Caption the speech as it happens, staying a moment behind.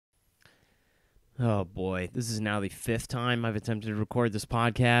Oh boy, this is now the fifth time I've attempted to record this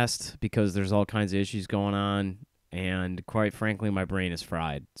podcast because there's all kinds of issues going on, and quite frankly, my brain is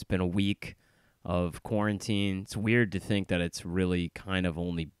fried. It's been a week of quarantine. It's weird to think that it's really kind of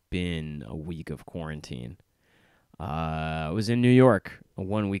only been a week of quarantine. I was in New York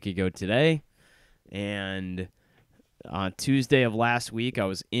 1 week ago today, and on Tuesday of last week, I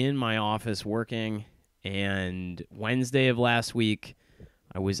was in my office working, and Wednesday of last week,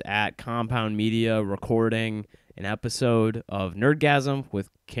 I was at Compound Media recording an episode of Nerdgasm with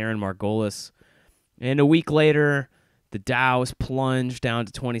Karen Margolis. And a week later, the Dow's plunged down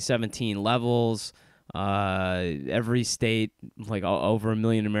to 2017 levels. Every state, like over 1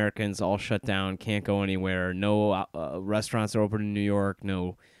 million Americans, all shut down, can't go anywhere. No restaurants are open in New York,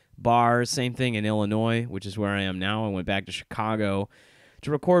 no bars. Same thing in Illinois, which is where I am now. I went back to Chicago to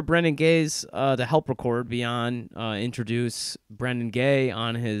record Brendan Gay's, to help record Beyond, introduce Brendan Gay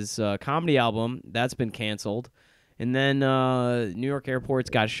on his comedy album. That's been canceled. And then New York airports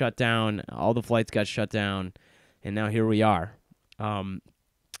got shut down. All the flights got shut down. And now here we are.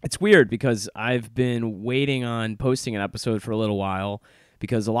 It's weird because I've been waiting on posting an episode for a little while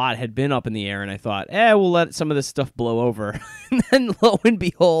because a lot had been up in the air, and I thought, we'll let some of this stuff blow over. And then lo and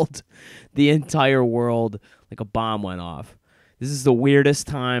behold, the entire world, like a bomb went off. This is the weirdest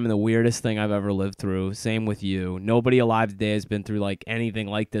time and the weirdest thing I've ever lived through. Same with you. Nobody alive today has been through like anything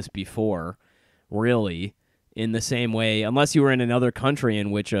like this before, really, in the same way, unless you were in another country in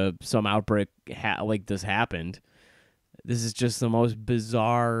which some outbreak like this happened. This is just the most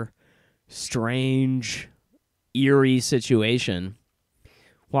bizarre, strange, eerie situation.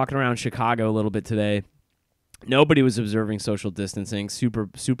 Walking around Chicago a little bit today, nobody was observing social distancing.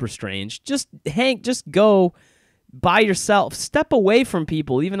 Super, super strange. Just go by yourself. Step away from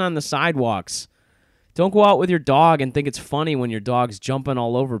people, even on the sidewalks. Don't go out with your dog and think it's funny when your dog's jumping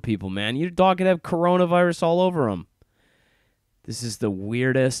all over people, man. Your dog could have coronavirus all over him. This is the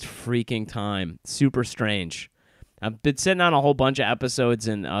weirdest freaking time. Super strange. I've been sitting on a whole bunch of episodes,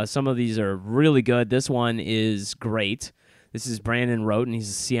 and some of these are really good. This one is great. This is Brandon Rhoten.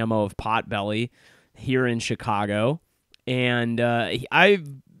 He's the CMO of Potbelly here in Chicago. And I've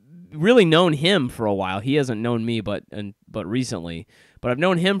really known him for a while. He hasn't known me, but recently. But I've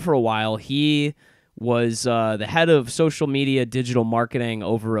known him for a while. He was the head of social media digital marketing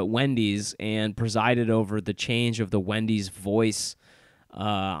over at Wendy's and presided over the change of the Wendy's voice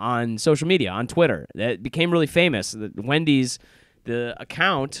on social media, on Twitter. That became really famous. Wendy's, the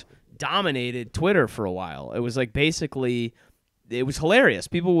account, dominated Twitter for a while. It was like basically, it was hilarious.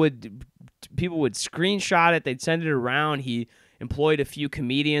 People would screenshot it. They'd send it around. He employed a few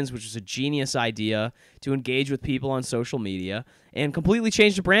comedians, which was a genius idea, to engage with people on social media and completely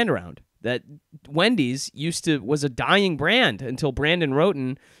changed the brand around. That Wendy's was a dying brand until Brandon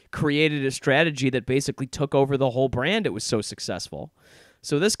Rhoten created a strategy that basically took over the whole brand. It was so successful.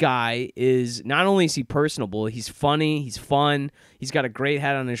 So this guy is, not only is he personable, he's funny, he's fun, he's got a great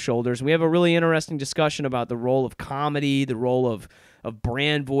head on his shoulders. And we have a really interesting discussion about the role of comedy, the role of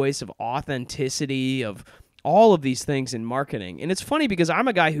brand voice, of authenticity, of all of these things in marketing. And it's funny because I'm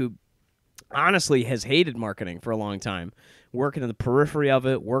a guy who honestly has hated marketing for a long time. Working in the periphery of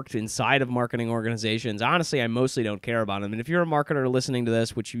it, worked inside of marketing organizations. Honestly, I mostly don't care about them. And if you're a marketer listening to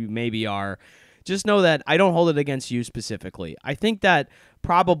this, which you maybe are, just know that I don't hold it against you specifically. I think that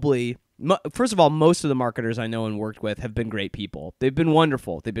probably, first of all, most of the marketers I know and worked with have been great people. They've been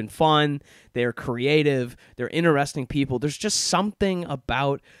wonderful. They've been fun. They're creative. They're interesting people. There's just something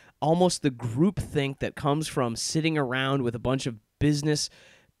about almost the groupthink that comes from sitting around with a bunch of business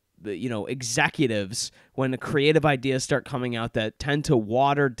executives when the creative ideas start coming out that tend to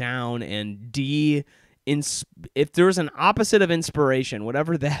water down and if there's an opposite of inspiration,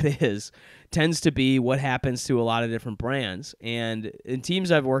 whatever that is, tends to be what happens to a lot of different brands. And in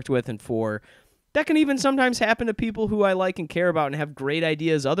teams I've worked with and for, that can even sometimes happen to people who I like and care about and have great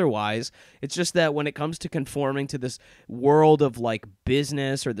ideas otherwise. It's just that when it comes to conforming to this world of like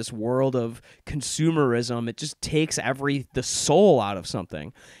business or this world of consumerism, it just takes the soul out of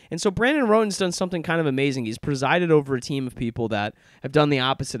something. And so Brandon Rhoten's done something kind of amazing. He's presided over a team of people that have done the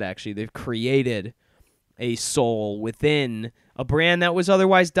opposite, actually. They've created a soul within a brand that was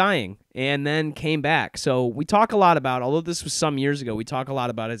otherwise dying and then came back. So we talk a lot about, although this was some years ago, we talk a lot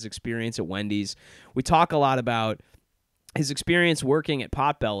about his experience at Wendy's. We talk a lot about his experience working at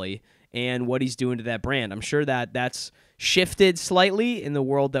Potbelly and what he's doing to that brand. I'm sure that that's shifted slightly in the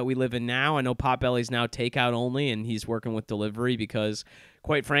world that we live in now. I know Potbelly's now takeout only, and he's working with delivery because,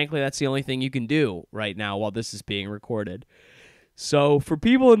 quite frankly, that's the only thing you can do right now while this is being recorded. So for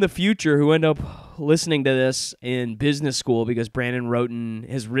people in the future who end up listening to this in business school because Brandon Rhoten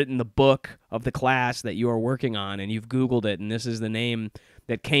has written the book of the class that you are working on and you've Googled it and this is the name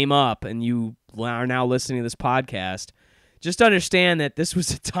that came up and you are now listening to this podcast, just understand that this was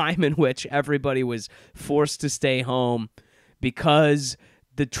a time in which everybody was forced to stay home because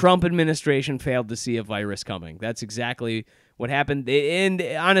the Trump administration failed to see a virus coming. That's exactly what happened. And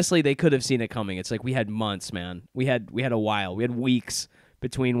honestly, they could have seen it coming. It's like we had months, man. We had a while. We had weeks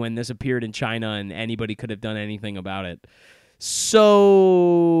between when this appeared in China and anybody could have done anything about it. So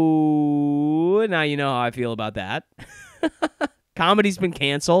now you know how I feel about that. Comedy's been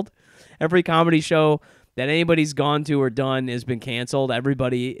canceled. Every comedy show that anybody's gone to or done has been canceled.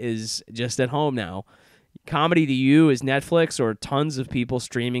 Everybody is just at home now. Comedy to you is Netflix or tons of people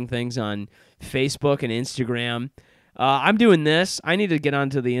streaming things on Facebook and Instagram. I'm doing this. I need to get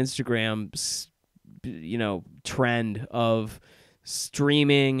onto the Instagram, trend of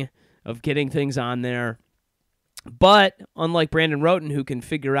streaming, of getting things on there. But unlike Brandon Rhoten, who can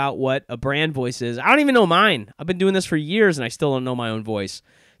figure out what a brand voice is, I don't even know mine. I've been doing this for years, and I still don't know my own voice.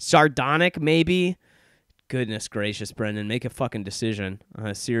 Sardonic, maybe? Goodness gracious, Brendan, make a fucking decision.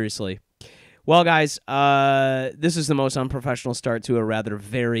 Seriously. Well, guys, this is the most unprofessional start to a rather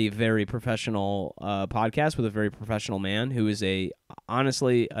very, very professional podcast with a very professional man who is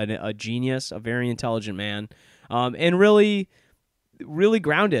honestly a genius, a very intelligent man, and really, really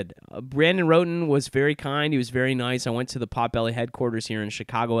grounded. Brandon Rhoten was very kind. He was very nice. I went to the Potbelly headquarters here in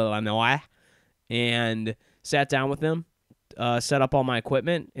Chicago, Illinois, and sat down with him, set up all my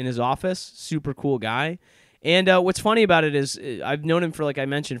equipment in his office. Super cool guy. And what's funny about it is I've known him for, like I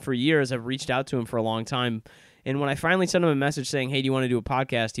mentioned, for years. I've reached out to him for a long time. And when I finally sent him a message saying, hey, do you want to do a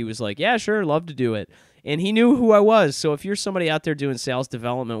podcast? He was like, yeah, sure, love to do it. And he knew who I was. So if you're somebody out there doing sales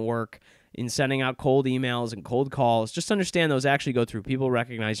development work in sending out cold emails and cold calls, just understand those actually go through. People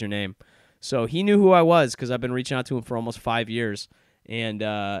recognize your name. So he knew who I was because I've been reaching out to him for almost 5 years. And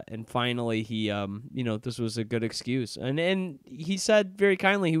finally, he, this was a good excuse. And he said very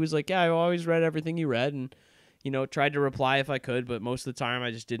kindly, he was like, yeah, I always read everything you read and, tried to reply if I could, but most of the time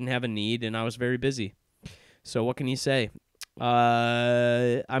I just didn't have a need and I was very busy. So what can you say?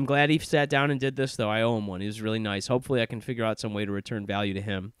 I'm glad he sat down and did this, though. I owe him one. He was really nice. Hopefully I can figure out some way to return value to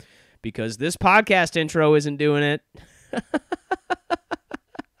him because this podcast intro isn't doing it.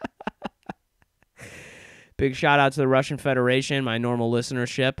 Big shout out to the Russian Federation, my normal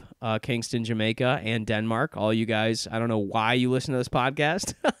listenership, Kingston, Jamaica, and Denmark. All you guys, I don't know why you listen to this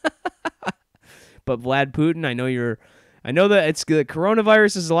podcast. But Vlad Putin, I know that the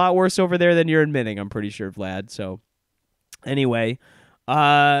coronavirus is a lot worse over there than you're admitting, I'm pretty sure, Vlad. So anyway,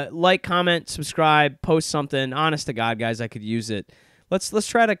 like, comment, subscribe, post something. Honest to God, guys, I could use it. Let's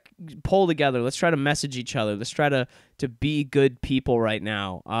try to pull together. Let's try to message each other. Let's try to be good people right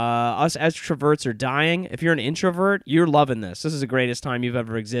now. Us extroverts are dying. If you're an introvert, you're loving this. This is the greatest time you've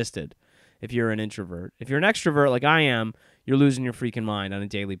ever existed if you're an introvert. If you're an extrovert like I am, you're losing your freaking mind on a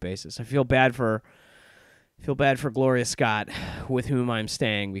daily basis. I feel bad for Gloria Scott, with whom I'm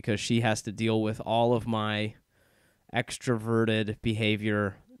staying, because she has to deal with all of my extroverted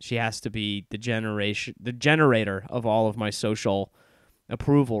behavior. She has to be the generator of all of my social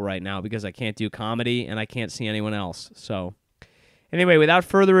approval right now because I can't do comedy and I can't see anyone else. So anyway, without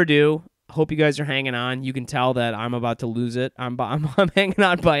further ado, hope you guys are hanging on. You can tell that I'm about to lose it. I'm hanging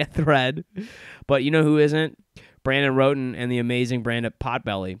on by a thread. But you know who isn't? Brandon Rhoten and the amazing Brandon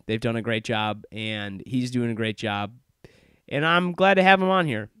Potbelly. They've done a great job, and he's doing a great job. And I'm glad to have him on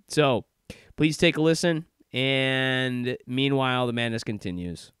here. So please take a listen. And meanwhile, the madness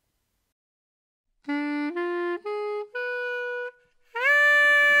continues.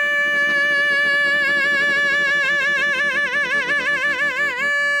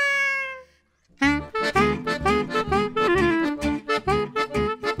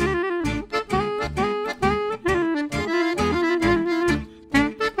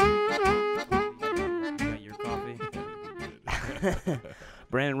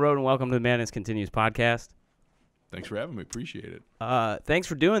 Brandon Rhoten, welcome to the Madness Continues podcast. Thanks for having me. Appreciate it. Thanks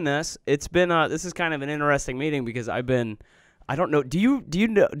for doing this. It's been this is kind of an interesting meeting because I don't know. Do you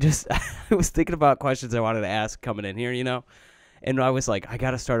know? Just I was thinking about questions I wanted to ask coming in here, and I was like, I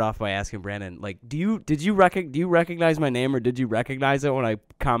got to start off by asking Brandon, like, do you recognize my name, or did you recognize it when I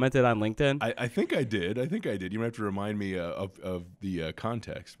commented on LinkedIn? I think I did. You might have to remind me of the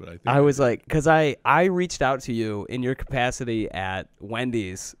context, but I was like, because I reached out to you in your capacity at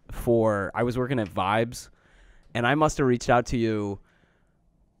Wendy's I was working at Vibes, and I must have reached out to you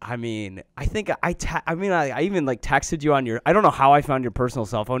I mean, I think I even like texted you on your. I don't know how I found your personal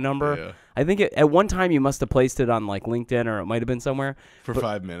cell phone number. Yeah. I think at one time you must have placed it on like LinkedIn or it might have been somewhere For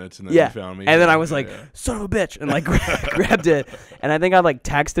 5 minutes, and then yeah. you found me. And then I was like, son of a bitch, and like grabbed it. And I think I like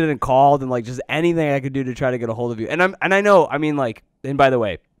texted and called and like just anything I could do to try to get a hold of you. And I know, I mean, like, and by the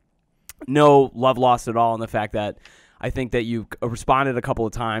way, no love lost at all in the fact that I think that you responded a couple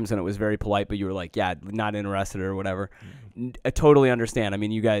of times and it was very polite, but you were like, yeah, not interested or whatever. I totally understand. I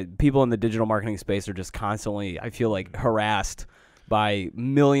mean, you guys, people in the digital marketing space are just constantly, I feel like, harassed by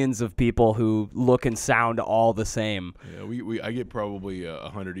millions of people who look and sound all the same. Yeah, I get probably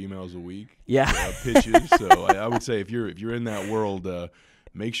 100 emails a week. Yeah, pitches. So I would say if you're in that world,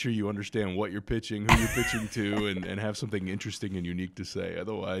 make sure you understand what you're pitching, who you're pitching to, and have something interesting and unique to say.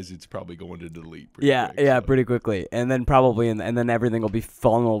 Otherwise, it's probably going to delete. Pretty quickly, and then probably, and then everything will be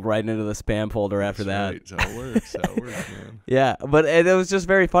funneled right into the spam folder after that. Right. That's how it works, man. Yeah, but it was just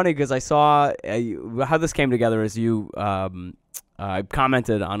very funny because I saw how this came together. Is you I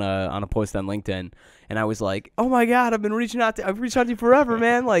commented on a post on LinkedIn, and I was like, "Oh my God, I've reached out to you forever,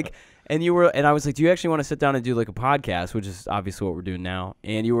 man!" Like. And I was like, do you actually want to sit down and do like a podcast, which is obviously what we're doing now?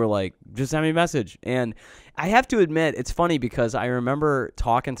 And you were like, just send me a message. And I have to admit, it's funny because I remember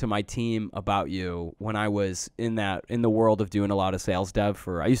talking to my team about you when I was in the world of doing a lot of sales dev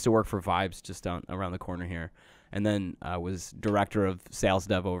I used to work for Vibes just down around the corner here. And then I was director of sales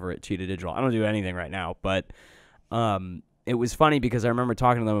dev over at Cheetah Digital. I don't do anything right now, but it was funny because I remember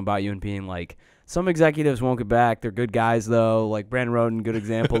talking to them about you and being like, some executives won't get back. They're good guys, though. Like Brandon Rhoten, good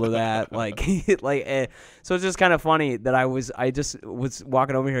example of that. So it's just kind of funny that I just was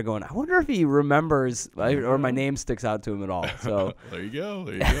walking over here going, I wonder if he remembers or my name sticks out to him at all. So there you go.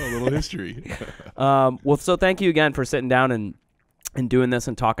 A little history. Well, so thank you again for sitting down and doing this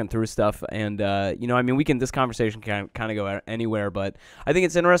and talking through stuff. And, I mean, this conversation can kind of go anywhere, but I think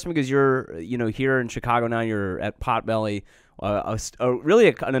it's interesting because you're, here in Chicago now, you're at Potbelly,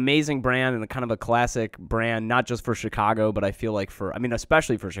 really an amazing brand and a kind of a classic brand, not just for Chicago, but I feel like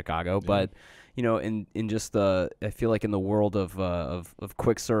especially for Chicago, but, in just I feel like in the world of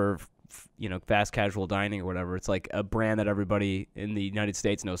quick serve, fast casual dining or whatever, it's like a brand that everybody in the United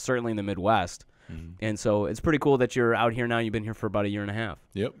States knows, certainly in the Midwest. And so it's pretty cool that you're out here now. You've been here for about 1.5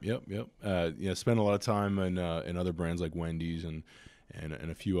 years. Yep. Spent a lot of time in other brands like Wendy's and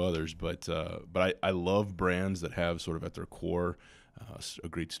a few others, but I love brands that have sort of at their core a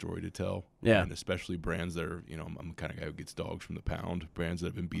great story to tell. Yeah. And especially brands that are, I'm the kind of guy who gets dogs from the pound, brands that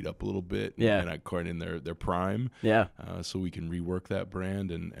have been beat up a little bit. Yeah. And I caught in their prime. Yeah. So we can rework that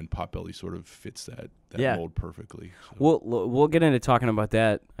brand, and Potbelly sort of fits that mold perfectly. So. We'll get into talking about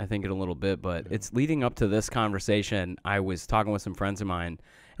that, I think, in a little bit, but it's leading up to this conversation. I was talking with some friends of mine,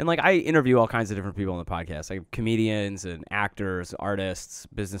 and like I interview all kinds of different people on the podcast, like comedians and actors, artists,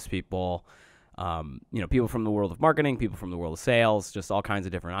 business people, people from the world of marketing, people from the world of sales, just all kinds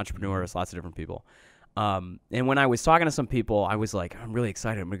of different entrepreneurs, lots of different people. And when I was talking to some people, I was like, I'm really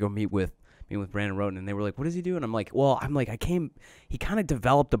excited. I'm going to go meet with Brandon Rhoten. And they were like, what does he do? And I'm like, he kind of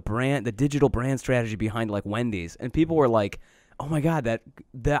developed the digital brand strategy behind like Wendy's. And people were like, oh my God,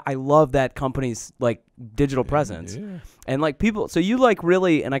 that I love that company's like digital presence. Yeah. And like people, so you like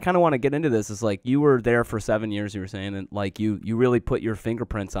really, and I kind of want to get into this, is like you were there for 7 years, you were saying, and like you really put your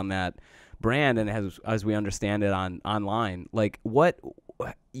fingerprints on that brand, and as we understand it online, like what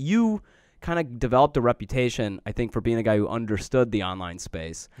you kind of developed a reputation, I think, for being a guy who understood the online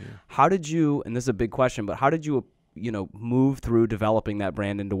space. Yeah. How did you, and this is a big question, but how did you move through developing that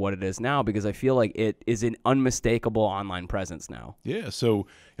brand into what it is now? Because I feel like it is an unmistakable online presence now. Yeah. So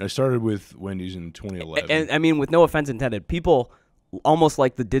I started with Wendy's in 2011. And I mean, with no offense intended, people almost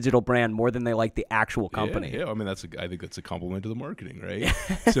like the digital brand more than they like the actual company. Yeah. I mean, I think that's a compliment to the marketing, right?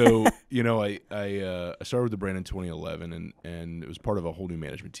 So, I started with the brand in 2011, and it was part of a whole new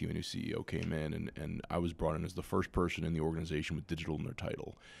management team. A new CEO came in, and I was brought in as the first person in the organization with digital in their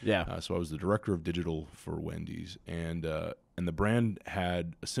title. Yeah. So I was the director of digital for Wendy's, and the brand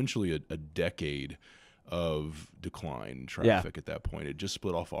had essentially a decade of decline in traffic at that point. It just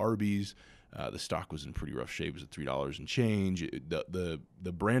split off Arby's. The stock was in pretty rough shape. It was at $3 and change. The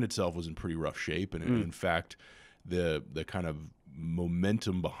brand itself was in pretty rough shape, and in fact, the kind of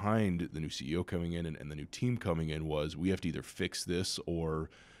momentum behind the new CEO coming in and the new team coming in was, we have to either fix this or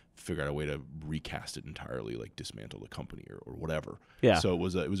figure out a way to recast it entirely, like dismantle the company or whatever. Yeah. So it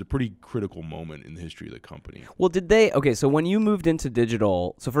was a pretty critical moment in the history of the company. Well, so when you moved into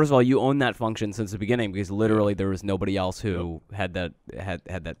digital, so first of all, you owned that function since the beginning, because literally there was nobody else who had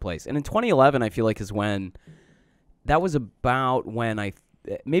that place. And in 2011, I feel like is when, that was about when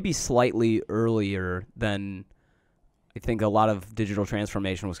maybe slightly earlier than I think a lot of digital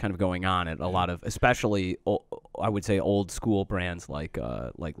transformation was kind of going on at a lot of, especially I would say old school brands like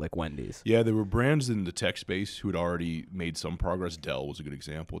Wendy's. Yeah, there were brands in the tech space who had already made some progress. Dell was a good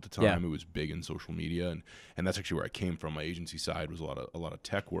example at the time. Yeah. It was big in social media, and that's actually where I came from. My agency side was a lot of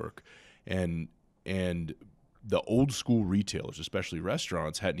tech work, and the old school retailers, especially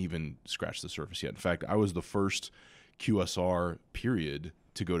restaurants, hadn't even scratched the surface yet. In fact, I was the first QSR period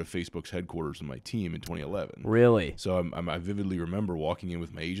to go to Facebook's headquarters with my team in 2011. Really? So I vividly remember walking in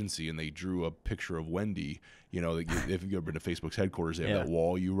with my agency, and they drew a picture of Wendy. You know, if you've ever been to Facebook's headquarters, they have that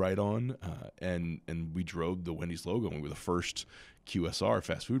wall you write on, and we drove the Wendy's logo, and we were the first QSR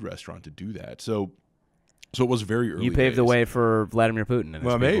fast food restaurant to do that. So it was very early. You paved the way for Vladimir Putin. And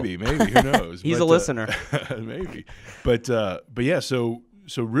well, maybe, who knows? He's a listener. Maybe, but yeah. So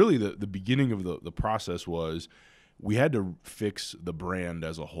really, the beginning of the process was, we had to fix the brand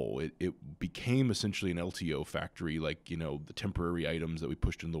as a whole. It became essentially an LTO factory, like, you know, the temporary items that we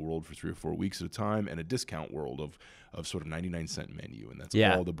pushed into the world for 3 or 4 weeks at a time, and a discount world of sort of 99-cent menu, and that's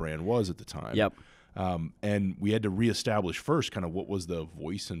all the brand was at the time. Yep. And we had to reestablish first kind of what was the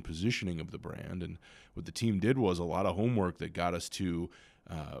voice and positioning of the brand. And what the team did was a lot of homework that got us to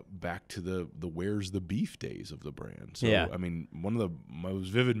back to the where's the beef days of the brand. So, I mean, one of the most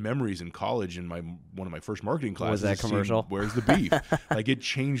vivid memories in college in one of my first marketing classes was that commercial. Where's the beef? Like, it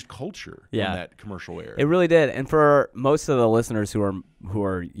changed culture in that commercial era. It really did. And for most of the listeners who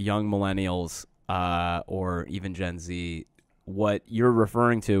are young millennials or even Gen Z, what you're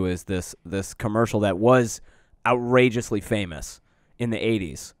referring to is this commercial that was outrageously famous in the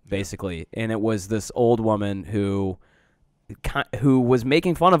 80s, basically. And it was this old woman who was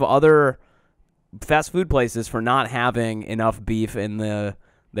making fun of other fast food places for not having enough beef in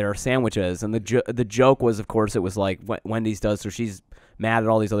their sandwiches. And the joke was, of course, it was like Wendy's does, so she's mad at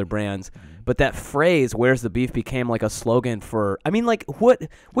all these other brands. But that phrase, "Where's the beef?" became like a slogan for, I mean, like,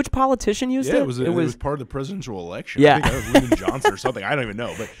 which politician used it? It was part of the presidential election. Yeah. I think that was Lyndon Johnson or something. I don't even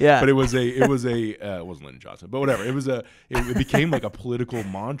know. But but it wasn't Lyndon Johnson. But whatever. It became like a political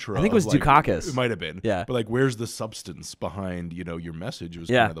mantra. I think it was like, Dukakis. It might have been. Yeah. But like, where's the substance behind, you know, your message was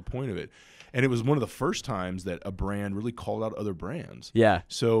kind of the point of it. And it was one of the first times that a brand really called out other brands. Yeah.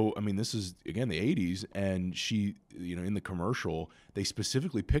 So, I mean, this is, again, the 80s, and she, you know, in the commercial, they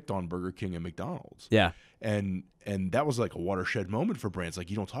specifically picked on Burger King and McDonald's. Yeah. And that was like a watershed moment for brands. Like,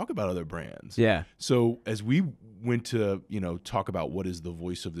 you don't talk about other brands. Yeah. So as we went to, you know, talk about what is the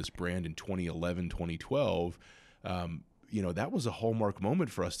voice of this brand in 2011, 2012, you know, that was a hallmark moment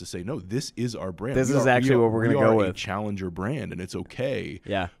for us to say, no, this is our brand. This is actually what we're going to go with. A challenger brand, and it's okay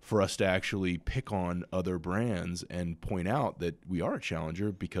for us to actually pick on other brands and point out that we are a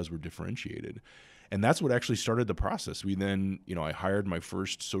challenger because we're differentiated. And that's what actually started the process. We then, you know, I hired my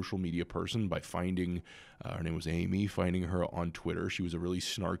first social media person by finding, her name was Amy, finding her on Twitter. She was a really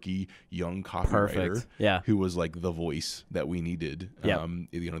snarky young copywriter who was like the voice that we needed, you know,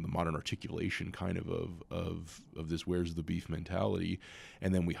 the modern articulation kind of this where's the beef mentality.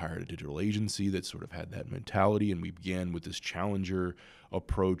 And then we hired a digital agency that sort of had that mentality, and we began with this challenger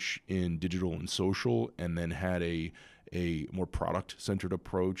approach in digital and social, and then had a more product-centered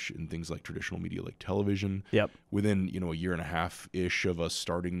approach in things like traditional media like television. Within, you know, a year and a half-ish of us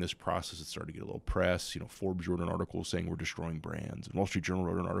starting this process, it started to get a little press. You know, Forbes wrote an article saying we're destroying brands, and Wall Street Journal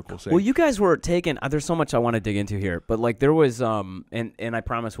wrote an article saying... Well, you guys were taking... there's so much I want to dig into here, but like there was... and I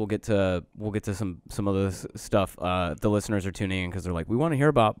promise we'll get to some of this stuff. The listeners are tuning in because they're like, we want to hear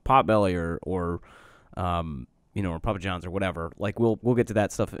about Potbelly or you know, or Papa John's or whatever. Like, we'll get to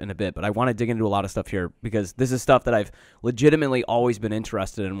that stuff in a bit, but I want to dig into a lot of stuff here because this is stuff that I've legitimately always been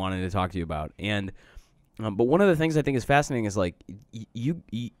interested in wanting to talk to you about. And but one of the things I think is fascinating is like you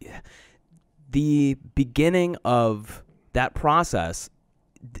the beginning of that process,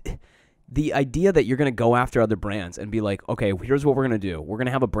 the idea that you're going to go after other brands and be like, okay, here's what we're going to do. We're going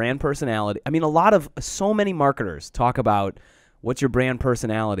to have a brand personality. I mean, so many marketers talk about what's your brand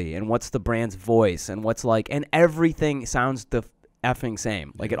personality and what's the brand's voice and what's like, and everything sounds the effing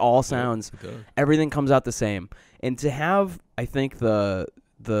same. Like it all sounds, everything comes out the same. And to have, I think the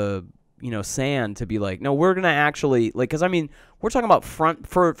you know, Sand to be like, no, we're going to actually, like, because I mean, we're talking about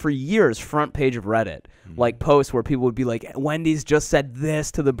for years, front page of Reddit, like posts where people would be like, Wendy's just said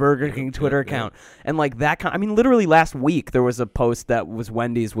this to the Burger King Twitter account. And like that kind, I mean, literally last week there was a post that was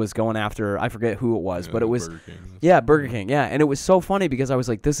Wendy's was going after, I forget who it was, but it was, Burger King. Yeah. And it was so funny because I was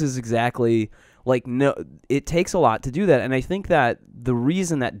like, this is exactly like, no, it takes a lot to do that. And I think that the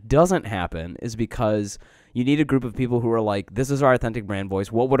reason that doesn't happen is because you need a group of people who are like, this is our authentic brand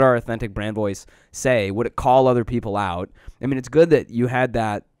voice. What would our authentic brand voice say? Would it call other people out? I mean, it's good that you had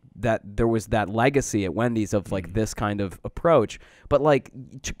that that there was that legacy at Wendy's of like this kind of approach, but like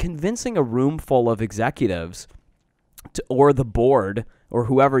convincing a room full of executives or the board or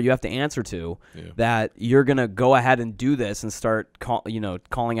whoever you have to answer to that you're going to go ahead and do this and start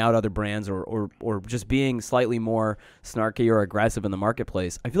calling out other brands or just being slightly more snarky or aggressive in the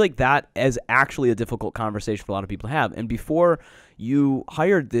marketplace. I feel like that is actually a difficult conversation for a lot of people to have. And before you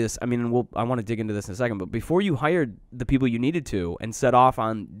hired this, I mean, I want to dig into this in a second, but before you hired the people you needed to and set off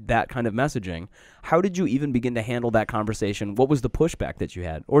on that kind of messaging, how did you even begin to handle that conversation? What was the pushback that you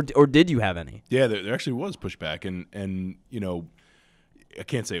had, or did you have any? Yeah, there actually was pushback, and I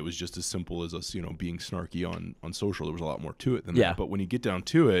can't say it was just as simple as us, being snarky on social. There was a lot more to it than that. But when you get down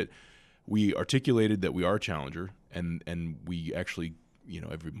to it, we articulated that we are a challenger, and we actually,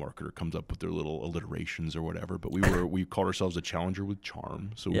 every marketer comes up with their little alliterations or whatever. But we called ourselves a challenger with charm.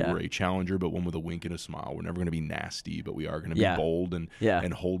 So we were a challenger, but one with a wink and a smile. We're never going to be nasty, but we are going to be bold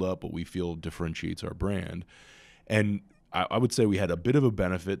and hold up what we feel differentiates our brand. And I would say we had a bit of a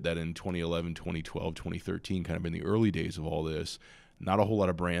benefit that in 2011, 2012, 2013, kind of in the early days of all this, not a whole lot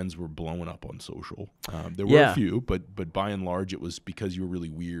of brands were blowing up on social. There were a few, but by and large, it was because you were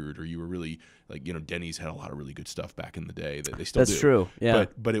really weird or you were really like, Denny's had a lot of really good stuff back in the day that they still do. That's true. Yeah.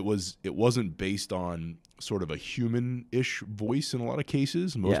 But it wasn't based on sort of a human-ish voice in a lot of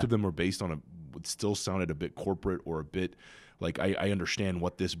cases. Most of them were based on what still sounded a bit corporate or a bit like I understand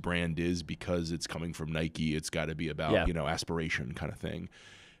what this brand is because it's coming from Nike. It's got to be about aspiration kind of thing.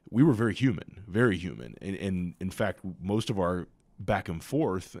 We were very human, and in fact, most of our back and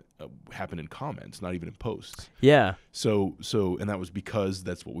forth happened in comments, not even in posts. Yeah. So, and that was because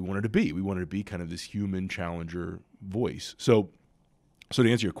that's what we wanted to be. We wanted to be kind of this human challenger voice. So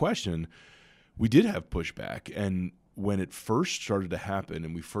to answer your question, we did have pushback, and when it first started to happen,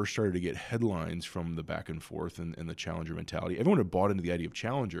 and we first started to get headlines from the back and forth and the challenger mentality, everyone had bought into the idea of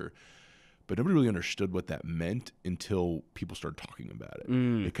challenger, but nobody really understood what that meant until people started talking about it.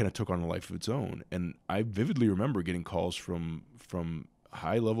 It kind of took on a life of its own. And I vividly remember getting calls from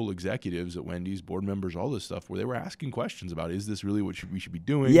high-level executives at Wendy's, board members, all this stuff, where they were asking questions about, is this really what we should be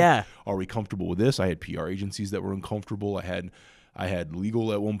doing? Yeah. Are we comfortable with this? I had PR agencies that were uncomfortable. I had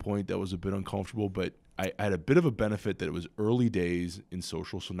legal at one point that was a bit uncomfortable, but I had a bit of a benefit that it was early days in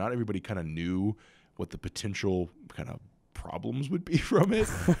social, so not everybody kind of knew what the potential kind of problems would be from it.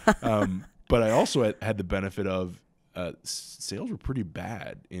 But I also had the benefit of sales were pretty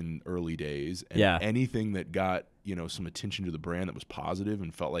bad in early days, and anything that got some attention to the brand that was positive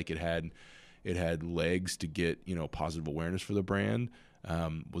and felt like it had legs to get positive awareness for the brand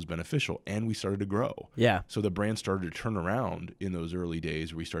was beneficial, and we started to grow. Yeah. So the brand started to turn around in those early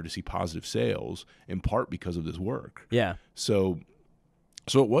days where we started to see positive sales, in part because of this work. Yeah. So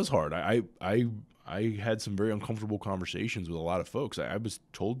it was hard. I had some very uncomfortable conversations with a lot of folks. I was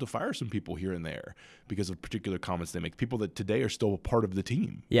told to fire some people here and there because of particular comments they make. People that today are still a part of the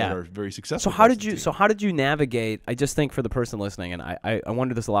team. That are very successful. So how did you navigate? I just think for the person listening, and I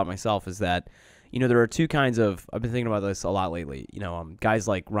wonder this a lot myself, is that there are two kinds of. I've been thinking about this a lot lately. Guys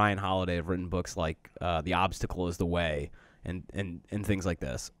like Ryan Holiday have written books like "The Obstacle Is the Way" and things like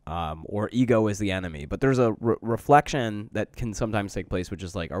this, or "Ego is the Enemy." But there's a reflection that can sometimes take place, which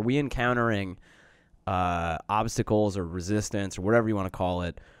is like, are we encountering obstacles or resistance or whatever you want to call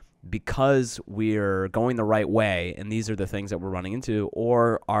it because we're going the right way and these are the things that we're running into,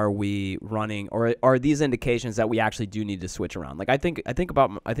 or are we running, or are these indications that we actually do need to switch around? Like I think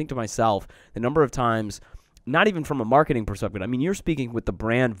to myself the number of times, not even from a marketing perspective, I mean, you're speaking with the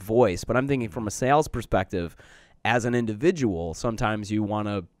brand voice, but I'm thinking from a sales perspective as an individual, sometimes you want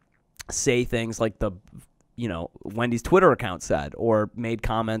to say things like Wendy's Twitter account said, or made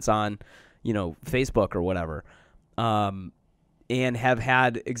comments on Facebook or whatever, and have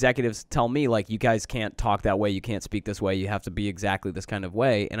had executives tell me, like, you guys can't talk that way, you can't speak this way, you have to be exactly this kind of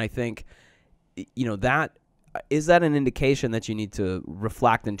way. And I think, is that an indication that you need to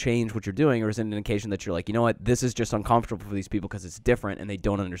reflect and change what you're doing, or is it an indication that you're like, you know what, this is just uncomfortable for these people because it's different and they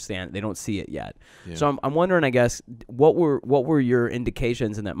don't understand, they don't see it yet. Yeah. So I'm wondering, I guess, what were your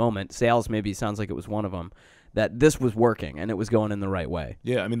indications in that moment? Sales maybe sounds like it was one of them, that this was working and it was going in the right way.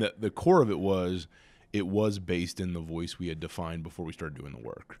 Yeah, I mean, the core of it was based in the voice we had defined before we started doing the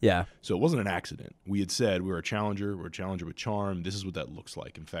work. Yeah. So it wasn't an accident. We had said we're a challenger with charm. This is what that looks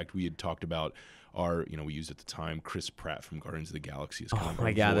like. In fact, we had talked about our, we used at the time Chris Pratt from Guardians of the Galaxy as kind of our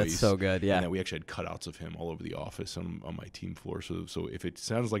my God, voice. That's so good. Yeah. And that we actually had cutouts of him all over the office on my team floor. So if it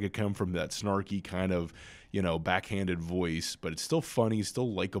sounds like it come from that snarky kind of, backhanded voice, but it's still funny,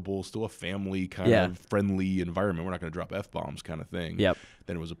 still likable, still a family kind of friendly environment. We're not going to drop F-bombs kind of thing. Yep.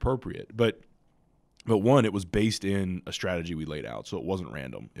 Then it was appropriate. But But one, it was based in a strategy we laid out, so it wasn't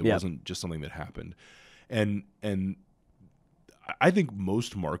random. It wasn't just something that happened. And I think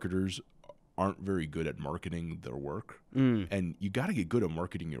most marketers aren't very good at marketing their work, and you got to get good at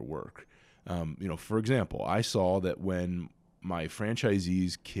marketing your work. For example, I saw that when my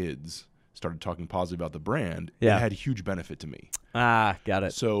franchisees' kids started talking positive about the brand, it had huge benefit to me. Ah, got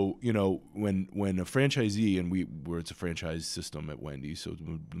it. So, when a franchisee, and it's a franchise system at Wendy's, so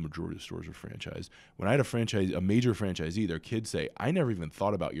the majority of stores are franchised. When I had a major franchisee, their kids say, I never even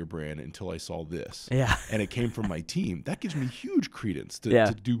thought about your brand until I saw this. Yeah. And it came from my team. That gives me huge credence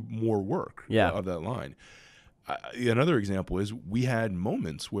to do more work of that line. Another example is we had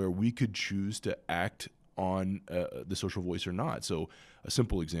moments where we could choose to act on the social voice or not. So a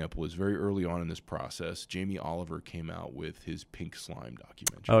simple example is very early on in this process, Jamie Oliver came out with his Pink Slime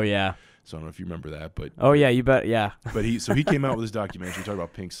documentary. Oh, yeah. So I don't know if you remember that, but oh yeah, you bet, yeah. But he came out with his documentary, talked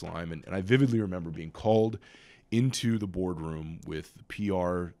about Pink Slime, and I vividly remember being called into the boardroom with the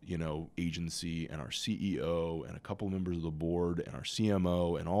PR, agency and our CEO and a couple of members of the board and our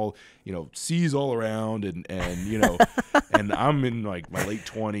CMO and all, C's all around and and I'm in like my late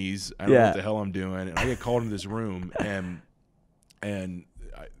 20s. I don't know what the hell I'm doing, and I get called into this room and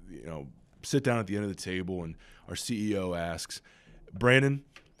I, sit down at the end of the table, and our CEO asks, Brandon,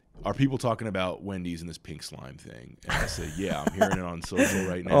 are people talking about Wendy's and this Pink Slime thing? And I said, yeah, I'm hearing it on social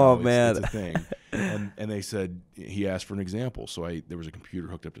right now. Oh, man. It's a thing. And they said, he asked for an example. So there was a computer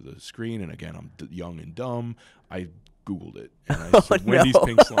hooked up to the screen. And again, I'm young and dumb. I Googled it. And I said, Wendy's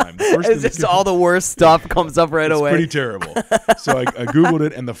Pink Slime. It's just all the worst stuff comes up right away. It's pretty terrible. So I Googled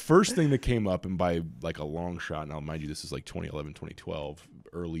it. And the first thing that came up, and by like a long shot, now mind you, this is like 2011, 2012,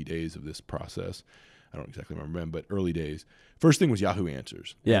 early days of this process. I don't exactly remember when, but early days. First thing was Yahoo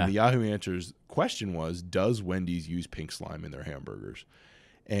Answers. Yeah. And the Yahoo Answers question was, does Wendy's use Pink Slime in their hamburgers?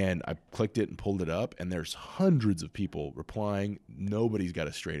 And I clicked it and pulled it up, and there's hundreds of people replying. Nobody's got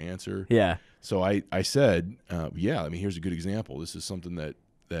a straight answer. Yeah. So I said, here's a good example. This is something that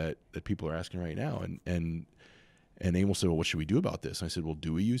people are asking right now. And Emil said, well, what should we do about this? And I said, well,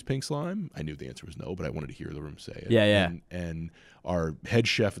 do we use Pink Slime? I knew the answer was no, but I wanted to hear the room say it. Yeah. And our head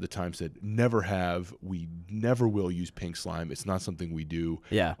chef at the time said, never have. We never will use Pink Slime. It's not something we do.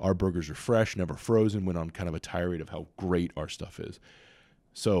 Yeah. Our burgers are fresh, never frozen, went on kind of a tirade of how great our stuff is.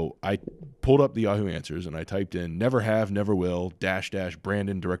 So I pulled up the Yahoo Answers, and I typed in never have, never will, --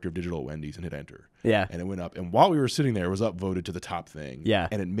 Brandon, Director of Digital at Wendy's, and hit enter. Yeah. And it went up. And while we were sitting there, it was upvoted to the top thing. Yeah.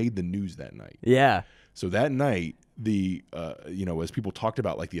 And it made the news that night. Yeah. So that night, as people talked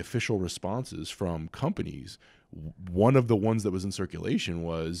about like the official responses from companies, one of the ones that was in circulation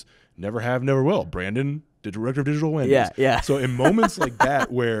was never have, never will. Brandon, the Director of Digital Wendy's. Yeah. So in moments like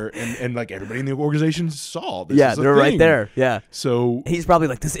that where, and like everybody in the organization saw this. Yeah, is a they're thing. right there. Yeah. So he's probably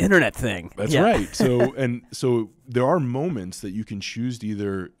like, this internet thing. That's right. So there are moments that you can choose to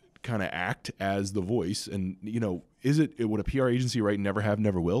either kind of act as the voice, and would a PR agency write never have,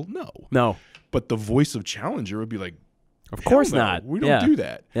 never will? No. But the voice of challenger would be like, of course no, not. We don't do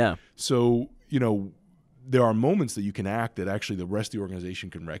that. Yeah. So, there are moments that you can act that actually the rest of the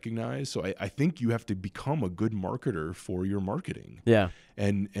organization can recognize. So I think you have to become a good marketer for your marketing. Yeah.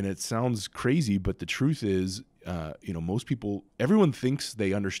 And it sounds crazy, but the truth is, most people, everyone thinks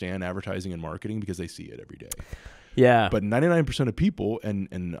they understand advertising and marketing because they see it every day. Yeah. But 99% of people,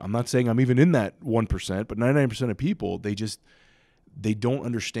 and I'm not saying I'm even in that 1%, but 99% of people, they don't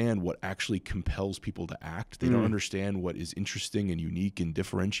understand what actually compels people to act. They don't understand what is interesting and unique and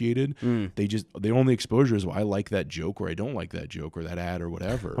differentiated. Their only exposure is, well, I like that joke, or I don't like that joke, or that ad, or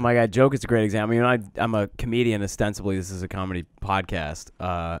whatever. Oh my God, joke is a great example. I'm a comedian. Ostensibly, this is a comedy podcast,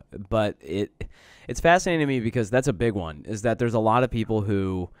 but it's fascinating to me because that's a big one. Is that there's a lot of people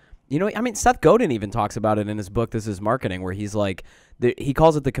who, Seth Godin even talks about it in his book, This Is Marketing, where he's like, he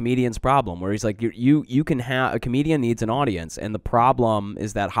calls it the comedian's problem, where he's like, you can have, a comedian needs an audience, and the problem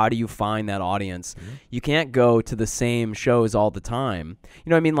is that how do you find that audience? Mm-hmm. You can't go to the same shows all the time.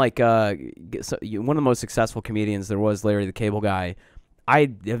 One of the most successful comedians there was, Larry the Cable Guy.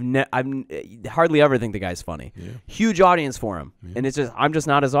 I hardly ever think the guy's funny. Yeah. Huge audience for him. Yeah. And I'm just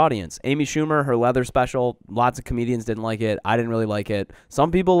not his audience. Amy Schumer, her leather special, lots of comedians didn't like it. I didn't really like it.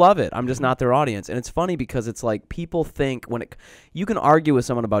 Some people love it. I'm just not their audience. And it's funny because it's like people think you can argue with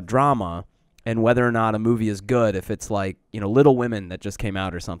someone about drama and whether or not a movie is good if it's like, Little Women that just came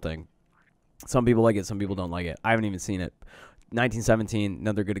out or something. Some people like it, some people don't like it. I haven't even seen it. 1917,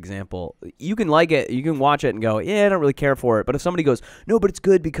 another good example. You can like it, you can watch it and go, yeah, I don't really care for it. But if somebody goes, no, but it's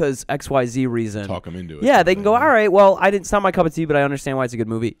good because XYZ reason. Talk them into it. Yeah, they can go, all right, well, it's not my cup of tea, but I understand why it's a good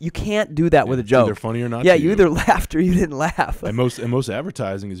movie. You can't do that with a joke. They're funny or not. Yeah, to you either laughed or you didn't laugh. And most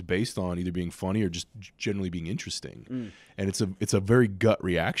advertising is based on either being funny or just generally being interesting. And it's a very gut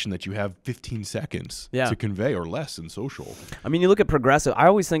reaction that you have 15 seconds to convey or less in social. I mean, you look at progressive. I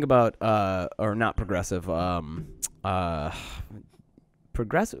always think about, or not progressive,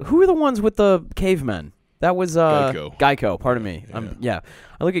 progressive. Who are the ones with the cavemen? That was Geico. Pardon me. I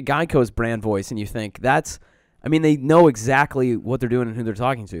look at Geico's brand voice, and you think that's. I mean, they know exactly what they're doing and who they're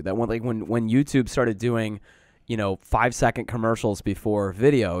talking to. That one, like when YouTube started doing, 5-second commercials before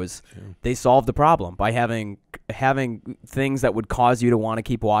videos, they solved the problem by having things that would cause you to want to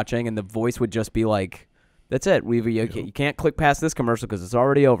keep watching, and the voice would just be like, "That's it. You can't click past this commercial because it's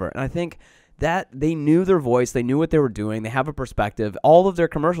already over." And I think that they knew their voice, they knew what they were doing, they have a perspective. All of their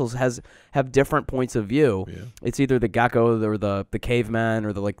commercials have different points of view. Yeah. It's either the gecko or the caveman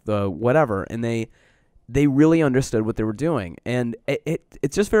or the whatever, and they really understood what they were doing. And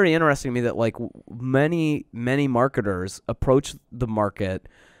it's just very interesting to me that like many marketers approach the market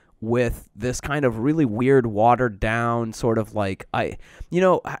with this kind of really weird, watered down sort of like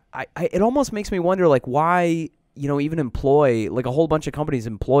it almost makes me wonder like why even employ like a whole bunch of companies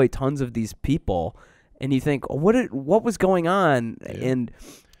employ tons of these people, and you think what was going on. And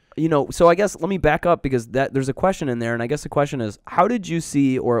so I guess let me back up because there's a question in there, and I guess the question is, how did you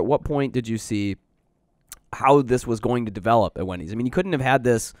see, or at what point did you see how this was going to develop at Wendy's? I mean, you couldn't have had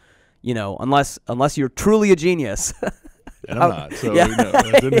this, unless you're truly a genius. And I'm not, so no,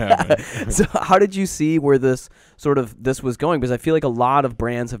 that didn't happen. So how did you see where this was going? Because I feel like a lot of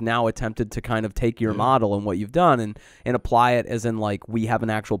brands have now attempted to kind of take your model and what you've done and apply it as in like we have an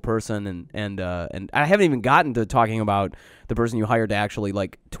actual person and I haven't even gotten to talking about the person you hired to actually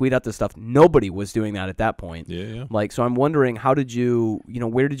like tweet out this stuff. Nobody was doing that at that point. Yeah. Like, so I'm wondering, how did you,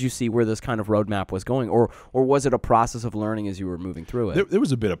 where did you see where this kind of roadmap was going, or was it a process of learning as you were moving through it? There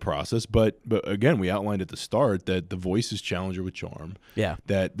was a bit of process, but again, we outlined at the start that the voice is challenger with charm. Yeah.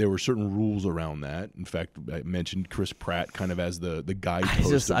 That there were certain rules around that. In fact, I mentioned Chris Pratt kind of as the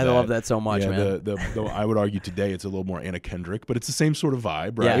guidepost. I love that so much, man. I would argue today it's a little more Anna Kendrick, but it's the same sort of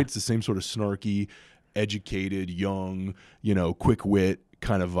vibe, right? Yeah. It's the same sort of snarky, educated, young, quick wit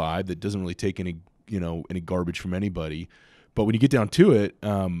kind of vibe that doesn't really take any garbage from anybody. But when you get down to it,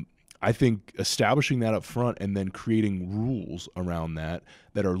 I think establishing that up front and then creating rules around that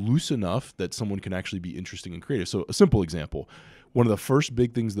are loose enough that someone can actually be interesting and creative. So a simple example, one of the first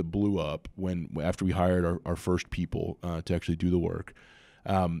big things that blew up after we hired our first people to actually do the work,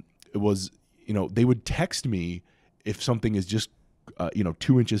 it was, they would text me if something is just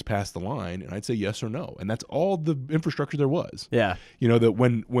 2 inches past the line, and I'd say yes or no, and that's all the infrastructure there was. Yeah, that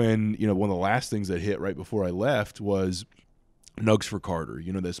when one of the last things that hit right before I left was Nugs for Carter.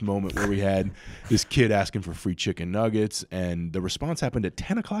 This moment where we had this kid asking for free chicken nuggets, and the response happened at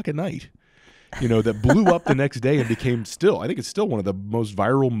 10 o'clock at night. That blew up the next day and became I think it's still one of the most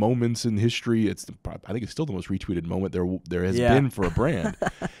viral moments in history. I think it's still the most retweeted moment there has been for a brand.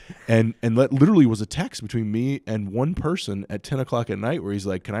 And that literally was a text between me and one person at 10 o'clock at night where he's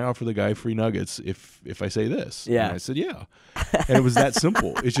like, can I offer the guy free nuggets if I say this? Yeah. And I said, yeah. And it was that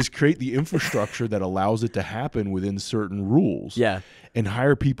simple. It's just create the infrastructure that allows it to happen within certain rules. Yeah. And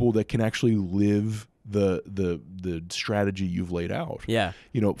hire people that can actually live the strategy you've laid out. Yeah.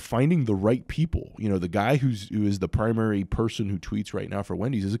 Finding the right people. The guy who is the primary person who tweets right now for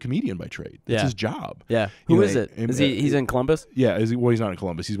Wendy's is a comedian by trade. That's his job. Yeah. Who is it? Is he's in Columbus? Yeah. He's not in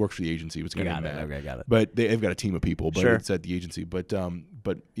Columbus. He's works for the agency. It's got it. Okay, got it. But they've got a team of people, but it's at the agency. But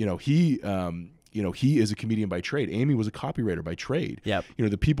he is a comedian by trade. Amy was a copywriter by trade. Yep.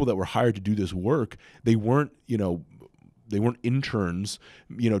 The people that were hired to do this work, they weren't interns,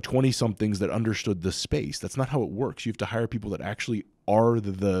 20-somethings that understood the space. That's not how it works. You have to hire people that actually are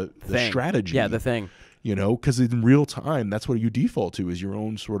the strategy. Yeah, the thing. Because in real time, that's what you default to is your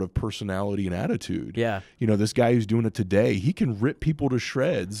own sort of personality and attitude. Yeah. This guy who's doing it today, he can rip people to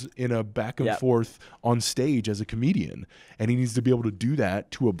shreds in a back and forth on stage as a comedian. And he needs to be able to do that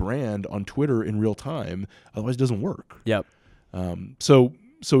to a brand on Twitter in real time. Otherwise, it doesn't work. Yep.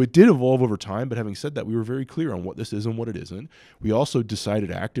 So it did evolve over time, but having said that, we were very clear on what this is and what it isn't. We also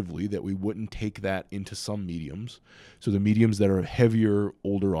decided actively that we wouldn't take that into some mediums. So the mediums that are heavier,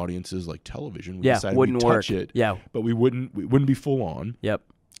 older audiences like television, we decided we'd touch it, but we wouldn't be full on. Yep.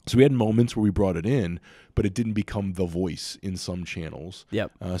 So we had moments where we brought it in, but it didn't become the voice in some channels.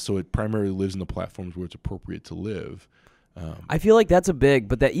 Yep. So it primarily lives in the platforms where it's appropriate to live. I feel like that's a big,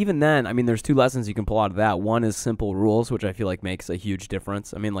 but that even then, I mean, there's two lessons you can pull out of that. One is simple rules, which I feel like makes a huge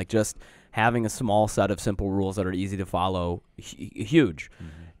difference. I mean, like just having a small set of simple rules that are easy to follow, huge.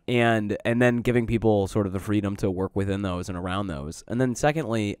 And then giving people sort of the freedom to work within those and around those. And then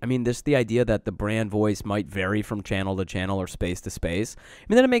secondly, I mean, just the idea that the brand voice might vary from channel to channel or space to space. I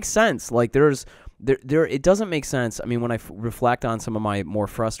mean, then it makes sense. Like it doesn't make sense. I mean, when I reflect on some of my more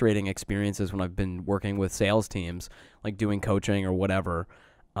frustrating experiences when I've been working with sales teams, like doing coaching or whatever,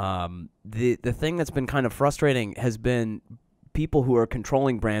 the thing that's been kind of frustrating has been people who are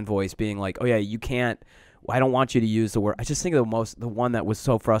controlling brand voice being like, oh yeah, you can't, I don't want you to use the word. I just think the one that was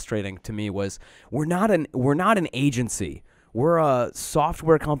so frustrating to me was we're not an agency. We're a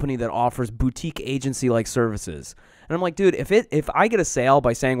software company that offers boutique agency-like services. And I'm like, dude, if I get a sale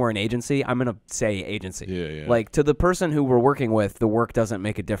by saying we're an agency, I'm going to say agency. Yeah. Like, to the person who we're working with, the work doesn't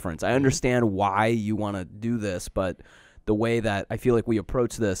make a difference. I understand why you want to do this, but the way that I feel like we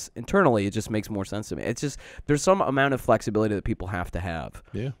approach this internally, it just makes more sense to me. It's just there's some amount of flexibility that people have to have.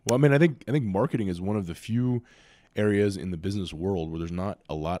 Yeah. Well, I mean, I think marketing is one of the few areas in the business world where there's not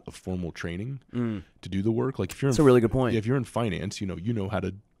a lot of formal training to do the work. Like if you're That's a really good point. If you're in finance, you know how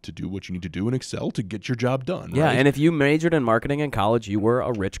to do what you need to do in Excel to get your job done. Yeah, right? and if you majored in marketing in college, you were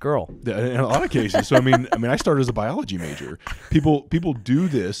a rich girl. In a lot of cases. So I mean, I started as a biology major. People do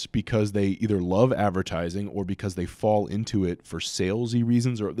this because they either love advertising or because they fall into it for salesy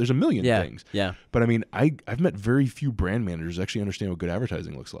reasons, or there's a million things. Yeah. But I mean, I've met very few brand managers who actually understand what good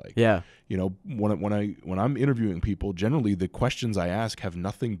advertising looks like. Yeah. You know, when I'm interviewing people, generally the questions I ask have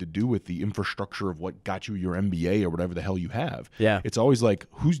nothing to do with the infrastructure of what got you your MBA or whatever the hell you have. Yeah. It's always like,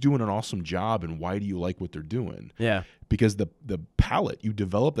 who's doing an awesome job and why do you like what they're doing? Yeah. Because the palette, you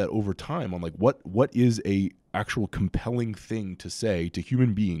develop that over time on like what is a actual compelling thing to say to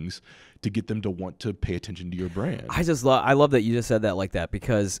human beings to get them to want to pay attention to your brand. I love that you just said that like that,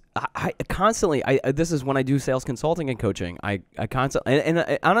 because I constantly, this is when I do sales consulting and coaching, I constantly,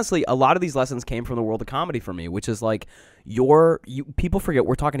 and honestly, a lot of these lessons came from the world of comedy for me, which is like people forget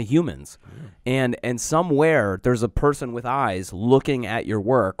we're talking to humans, and somewhere there's a person with eyes looking at your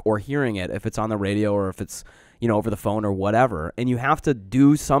work or hearing it, if it's on the radio or if it's, you know, over the phone or whatever, and you have to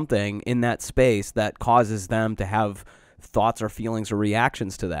do something in that space that causes them to have thoughts or feelings or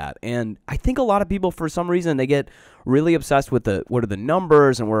reactions to that. And I think a lot of people, for some reason, they get really obsessed with what are the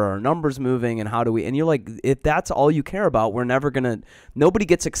numbers and where are our numbers moving and how do we, and you're like, if that's all you care about, nobody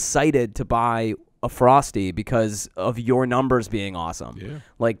gets excited to buy a Frosty because of your numbers being awesome. Yeah.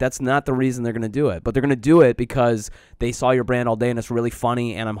 Like, that's not the reason they're going to do it, but they're going to do it because they saw your brand all day and it's really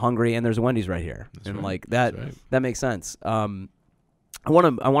funny and I'm hungry and there's a Wendy's right here. That's and right. like that, That's right. that makes sense. I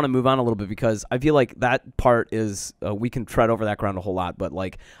want to move on a little bit because I feel like that part is we can tread over that ground a whole lot, but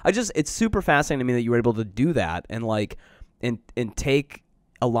like it's super fascinating to me that you were able to do that and like and take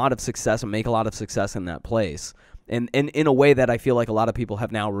a lot of success and make a lot of success in that place, and in a way that I feel like a lot of people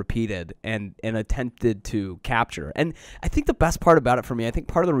have now repeated and attempted to capture. And I think the best part about it for me, I think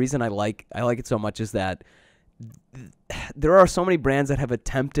part of the reason I like it so much is that there are so many brands that have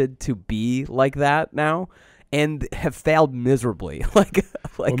attempted to be like that now and have failed miserably,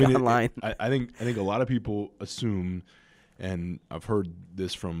 online. I think a lot of people assume, and I've heard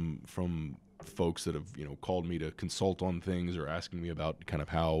this from folks that have called me to consult on things or asking me about kind of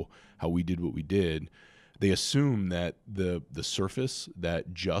how we did what we did. They assume that the surface,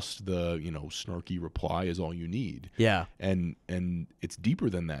 that just the snarky reply is all you need. Yeah, and it's deeper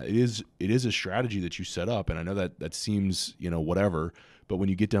than that. It is a strategy that you set up, and I know that seems whatever. But when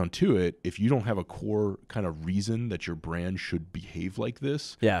you get down to it, if you don't have a core kind of reason that your brand should behave like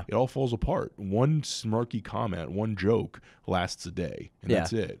this, it all falls apart. One snarky comment, one joke lasts a day, and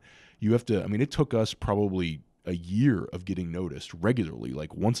that's it. You have to, it took us probably a year of getting noticed regularly,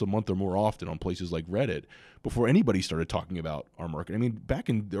 like once a month or more often on places like Reddit, before anybody started talking about our market. Back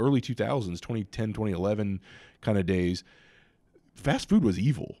in the early 2000s, 2010, 2011 kind of days, fast food was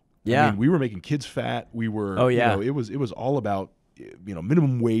evil. Yeah. We were making kids fat. We were, it was all about,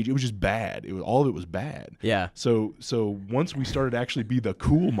 minimum wage. It was just bad. All of it was bad. Yeah. So once we started to actually be the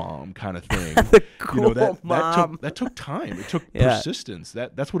cool mom kind of thing, the cool mom. that took time. It took persistence.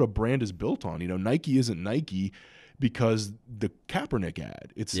 That's what a brand is built on. Nike isn't Nike because the Kaepernick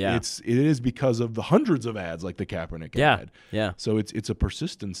ad. It is because of the hundreds of ads like the Kaepernick ad. Yeah. So it's a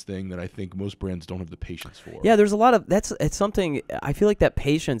persistence thing that I think most brands don't have the patience for. Yeah, there's a lot of it's something. I feel like that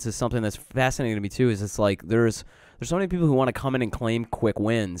patience is something that's fascinating to me too. Is it's like there's so many people who want to come in and claim quick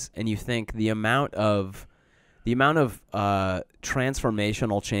wins, and you think the amount of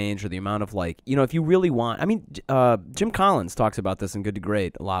transformational change, or the amount of if you really want. Jim Collins talks about this in Good to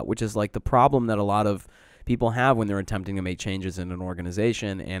Great a lot, which is like the problem that a lot of people have when they're attempting to make changes in an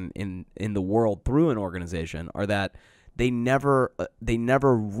organization and in the world through an organization are that they never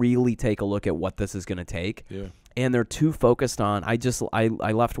really take a look at what this is going to take. Yeah. And they're too focused on. I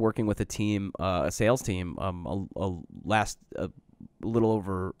left working with a team, a sales team, a little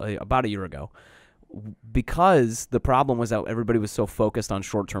over about a year ago, because the problem was that everybody was so focused on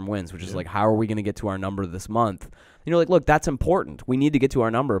short-term wins, which is like, how are we going to get to our number this month? You know, like, look, that's important. We need to get to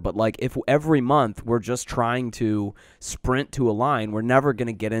our number, but like, if every month we're just trying to sprint to a line, we're never going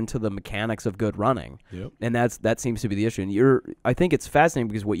to get into the mechanics of good running. Yep. And that seems to be the issue. And I think it's fascinating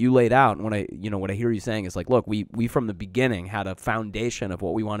because what you laid out, and what I hear you saying is like, look, we from the beginning had a foundation of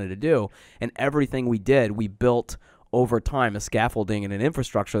what we wanted to do, and everything we did, we built over time a scaffolding and an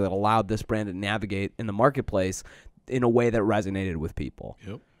infrastructure that allowed this brand to navigate in the marketplace in a way that resonated with people.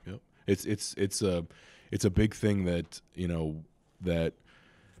 Yep. It's a big thing that, you know, that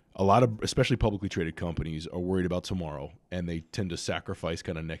a lot of, especially publicly traded companies, are worried about tomorrow, and they tend to sacrifice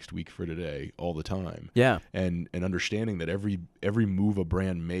kind of next week for today all the time. Yeah. And understanding that every move a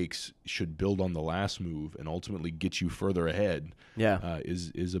brand makes should build on the last move and ultimately get you further ahead. Yeah.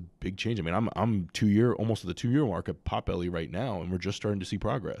 Is a big change. I mean, I'm almost at the 2-year mark at Potbelly right now, and we're just starting to see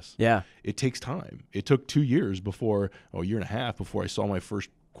progress. Yeah. It takes time. It took 2 years a year and a half before I saw my first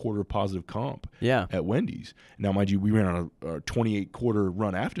quarter positive comp at Wendy's. Now, mind you, we ran on a 28 quarter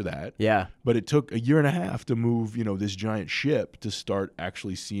run after that. Yeah. But it took a year and a half to move, you know, this giant ship to start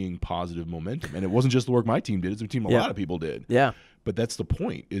actually seeing positive momentum. And it wasn't just the work my team did; it's the team a lot of people did. Yeah. But that's the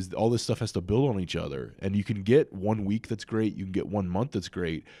point: is all this stuff has to build on each other. And you can get 1 week that's great, you can get 1 month that's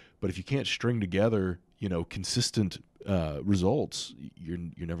great, but if you can't string together, you know, consistent results, you're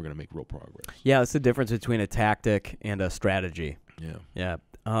never going to make real progress. Yeah, it's the difference between a tactic and a strategy. Yeah. Yeah.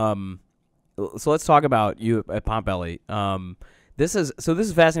 So let's talk about you at Potbelly. This is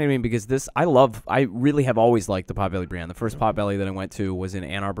fascinating to me because I really have always liked the Potbelly brand. The first Potbelly that I went to was in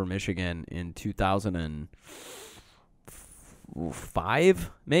Ann Arbor, Michigan in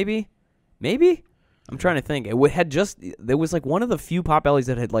 2005, maybe. I'm trying to think. There was like one of the few Potbellys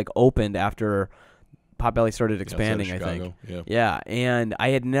that had like opened after Potbelly started expanding, I think. Yeah, and I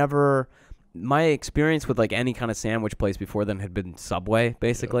had never. My experience with like any kind of sandwich place before then had been Subway,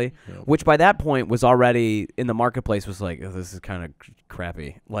 basically, which by that point was already in the marketplace was like, oh, this is kind of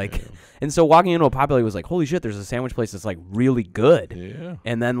crappy. Like, and so walking into a Potbelly was like, holy shit, there's a sandwich place that's like really good. Yeah.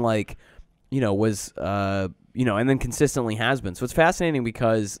 And then like, you know, was, you know, and then consistently has been. So it's fascinating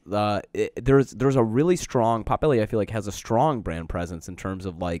because there's a really strong, Potbelly I feel like has a strong brand presence in terms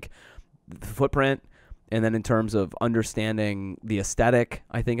of like the footprint, and then in terms of understanding the aesthetic,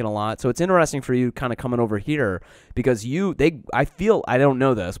 I think in a lot. So it's interesting for you kind of coming over here because I feel, I don't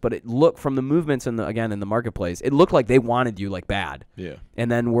know this, but it looked from the movements in the marketplace, it looked like they wanted you like bad. Yeah.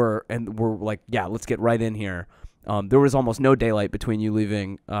 And then we're like, yeah, let's get right in here. There was almost no daylight between you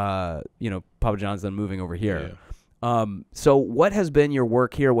leaving, you know, Papa John's and moving over here. Yeah. So what has been your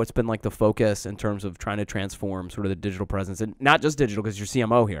work here? What's been like the focus in terms of trying to transform sort of the digital presence, and not just digital because you're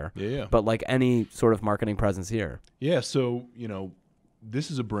CMO here, but like any sort of marketing presence here? Yeah. So, you know,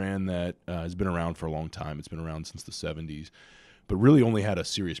 this is a brand that has been around for a long time. It's been around since the 70s, but really only had a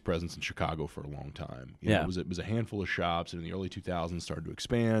serious presence in Chicago for a long time. You know, it was a handful of shops, and in the early 2000s started to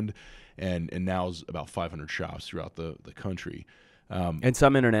expand, and now is about 500 shops throughout the country. And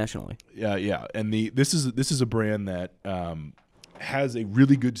some internationally. Yeah. And this is a brand that has a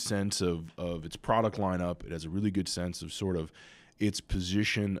really good sense of its product lineup. It has a really good sense of sort of its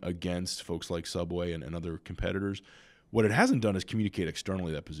position against folks like Subway and other competitors. What it hasn't done is communicate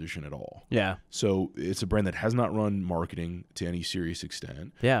externally that position at all. Yeah. So it's a brand that has not run marketing to any serious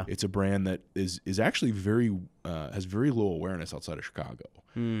extent. Yeah. It's a brand that is actually has very low awareness outside of Chicago.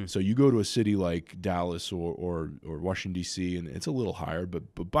 So you go to a city like Dallas or Washington, D.C., and it's a little higher,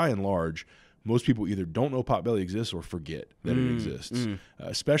 but by and large, most people either don't know Potbelly exists or forget that it exists,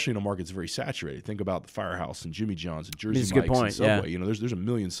 especially in a market that's very saturated. Think about the Firehouse and Jimmy John's and Jersey Mike's and Subway. Yeah. You know, there's a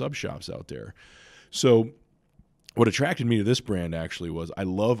million sub shops out there. So what attracted me to this brand actually was I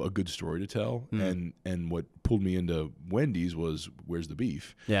love a good story to tell, and what pulled me into Wendy's was where's the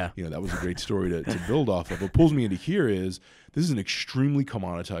beef? Yeah. You know, that was a great story to build off of. What pulls me into here is this is an extremely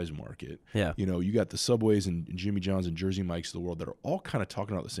commoditized market. Yeah. You know, you got the Subways and Jimmy John's and Jersey Mike's of the world that are all kind of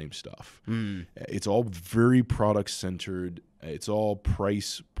talking about the same stuff. It's all very product centered. It's all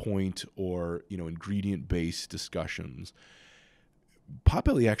price point or, you know, ingredient based discussions.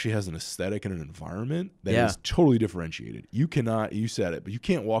 Potbelly actually has an aesthetic and an environment that is totally differentiated. You cannot, you said it, but you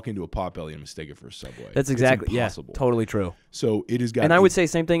can't walk into a Potbelly and mistake it for a Subway. That's exactly, totally true. So it has got. And I would say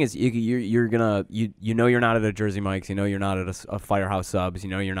same thing is you're gonna you're not at a Jersey Mike's, you're not at a Firehouse Subs,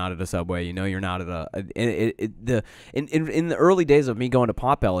 you're not at a Subway, you're not at in the early days of me going to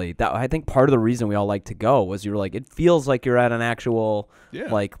Potbelly, that I think part of the reason we all like to go was you were like, it feels like you're at an actual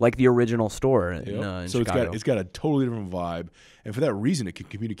like the original store in so Chicago. it's got a totally different vibe, and for that reason it can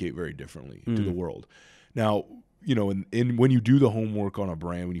communicate very differently to the world. Now, when you do the homework on a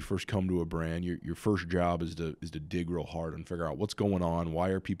brand, when you first come to a brand, your first job is to dig real hard and figure out what's going on, why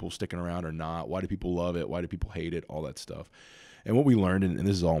are people sticking around or not, why do people love it, why do people hate it, all that stuff. And what we learned, and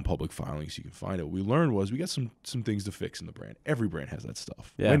this is all in public filings, so you can find it, what we learned was we got some things to fix in the brand. Every brand has that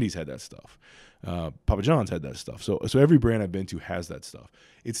stuff. Yeah. Wendy's had that stuff. Papa John's had that stuff. So every brand I've been to has that stuff.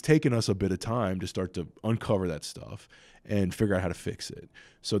 It's taken us a bit of time to start to uncover that stuff and figure out how to fix it.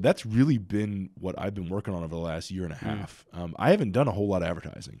 So that's really been what I've been working on over the last year and a half. I haven't done a whole lot of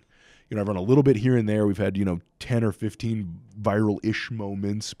advertising. I've run a little bit here and there. We've had, 10 or 15 viral-ish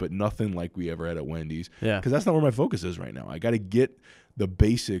moments, but nothing like we ever had at Wendy's. Yeah. Because that's not where my focus is right now. I got to get the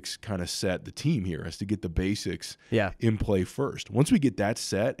basics kind of set. The team here has to get the basics in play first. Once we get that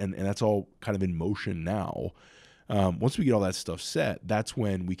set, and that's all kind of in motion now, once we get all that stuff set, that's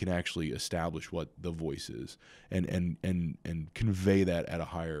when we can actually establish what the voice is and convey that at a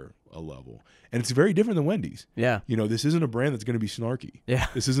higher level. And it's very different than Wendy's. Yeah. This isn't a brand that's going to be snarky. Yeah.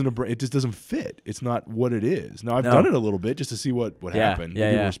 This isn't a brand. It just doesn't fit. It's not what it is. Now, I've done it a little bit just to see what happened.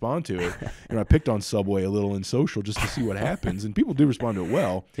 People respond to it. I picked on Subway a little in social just to see what happens, and people do respond to it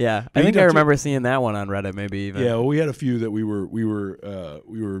well. Yeah. I think I remember seeing that one on Reddit, maybe even. Yeah. Well, we had a few that we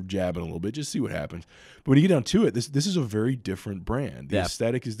were jabbing a little bit, just to see what happens. But when you get down to it, this is a very different brand. The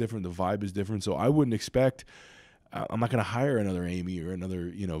aesthetic is different. The vibe is different. So I wouldn't expect. I'm not going to hire another Amy or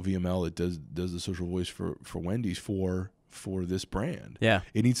another VML that does the social voice for Wendy's for this brand. Yeah,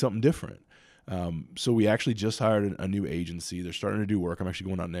 it needs something different. So we actually just hired a new agency. They're starting to do work. I'm actually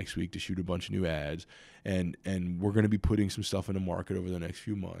going out next week to shoot a bunch of new ads, and we're going to be putting some stuff in the market over the next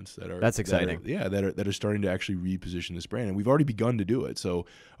few months that's exciting. That are starting to actually reposition this brand, and we've already begun to do it. So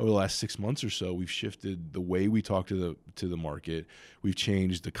over the last 6 months or so, we've shifted the way we talk to the market. We've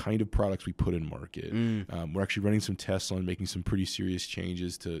changed the kind of products we put in market. We're actually running some tests on making some pretty serious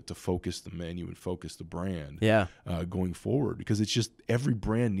changes to focus the menu and focus the brand. Going forward, because it's just every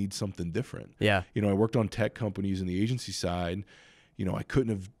brand needs something different. Yeah, I worked on tech companies in the agency side. I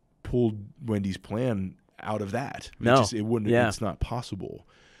couldn't have pulled Wendy's plan out of that. It wouldn't. It's not possible.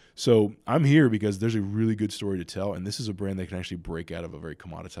 So I'm here because there's a really good story to tell, and this is a brand that can actually break out of a very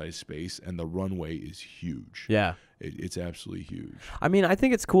commoditized space, and the runway is huge. Yeah. It's absolutely huge. I mean, I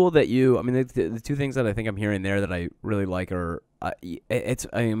think it's cool that the two things that I think I'm hearing there that I really like are,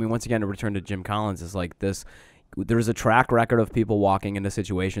 once again, to return to Jim Collins, is like this. There's a track record of people walking into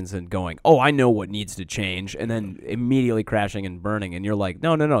situations and going, oh, I know what needs to change, and then immediately crashing and burning. And you're like,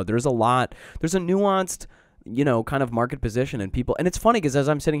 no. There's a nuanced, kind of market position and people. And it's funny because as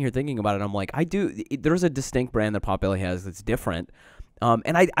I'm sitting here thinking about it, I'm like, there's a distinct brand that Potbelly has that's different.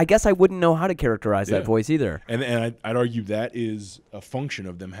 And I guess I wouldn't know how to characterize that voice either. And I'd argue that is a function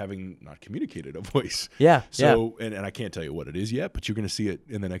of them having not communicated a voice. Yeah. So, and I can't tell you what it is yet, but you're going to see it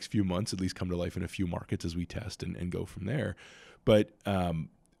in the next few months, at least come to life in a few markets as we test and go from there. But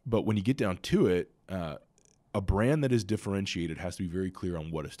when you get down to it, a brand that is differentiated has to be very clear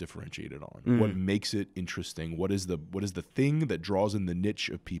on what it's differentiated on, what makes it interesting, what is the thing that draws in the niche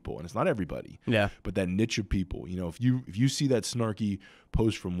of people, and it's not everybody, but that niche of people. If you see that snarky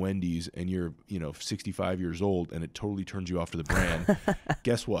post from Wendy's and you're 65 years old and it totally turns you off to the brand,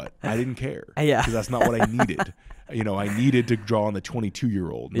 guess what? I didn't care, because that's not what I needed. I needed to draw on the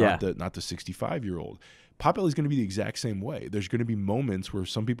 22-year-old, not the 65-year-old. Potbelly is going to be the exact same way. There's going to be moments where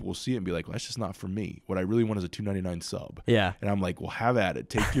some people will see it and be like, well, that's just not for me. What I really want is a $2.99 sub. Yeah. And I'm like, well, have at it.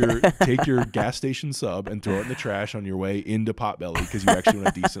 Take your gas station sub and throw it in the trash on your way into Potbelly because you actually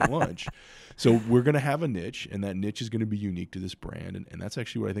want a decent lunch. So we're going to have a niche, and that niche is going to be unique to this brand. And that's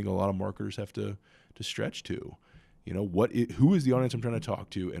actually what I think a lot of marketers have to stretch to. Who is the audience I'm trying to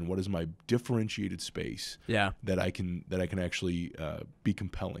talk to, and what is my differentiated space that I can actually be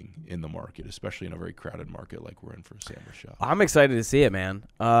compelling in the market, especially in a very crowded market like we're in for a sandwich shop. I'm excited to see it, man.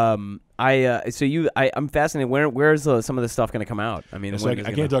 I'm fascinated. Where's some of this stuff going to come out? I mean, I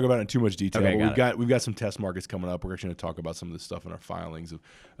can't talk about it in too much detail. Okay, but we've got some test markets coming up. We're actually going to talk about some of the stuff in our filings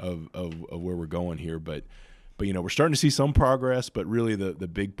of where we're going here, but we're starting to see some progress, but really the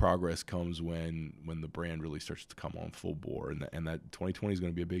big progress comes when the brand really starts to come on full bore, and that 2020 is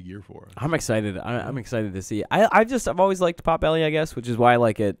going to be a big year for us. I'm excited. I'm excited to see. I've always liked Potbelly, I guess, which is why I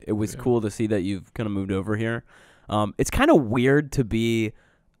like it. It was cool to see that you've kind of moved over here. It's kind of weird to be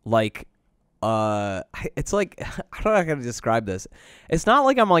like, it's like, I don't know how to describe this. It's not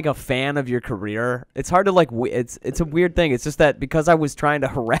like I'm like a fan of your career. It's hard to like, it's a weird thing. It's just that because I was trying to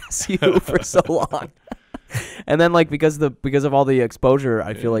harass you for so long. And then like because of all the exposure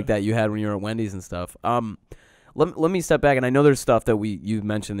I feel like that you had when you were at Wendy's and stuff. Let me step back, and I know there's stuff that you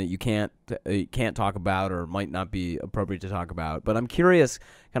mentioned that you can't talk about or might not be appropriate to talk about. But I'm curious,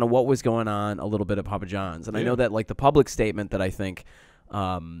 kind of what was going on a little bit at Papa John's, and I know that like the public statement that I think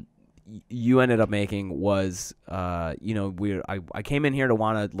you ended up making was, I came in here to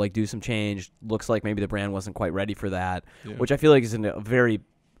want to like do some change. Looks like maybe the brand wasn't quite ready for that, which I feel like is a very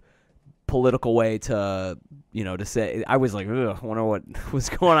political way to say. I was like, ugh, I wonder what was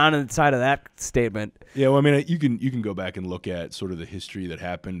going on inside of that statement. Yeah, well, I mean, you can go back and look at sort of the history that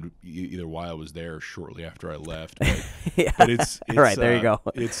happened either while I was there or shortly after I left. But, but it's all right. There you go.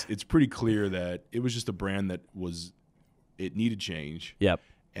 It's pretty clear that it was just a brand that it needed change. Yep.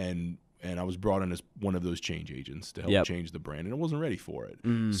 And I was brought in as one of those change agents to help change the brand, and I wasn't ready for it.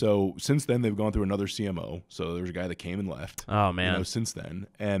 So since then, they've gone through another CMO. So there's a guy that came and left. Oh, man. Since then.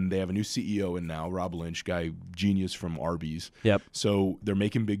 And they have a new CEO in now, Rob Lynch, guy, genius from Arby's. Yep. So they're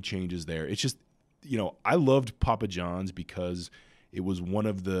making big changes there. It's just, I loved Papa John's because it was one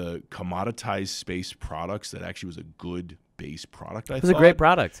of the commoditized space products that actually was a good base product. It was a great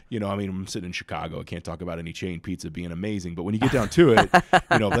product. I'm sitting in Chicago. I can't talk about any chain pizza being amazing, but when you get down to it, that's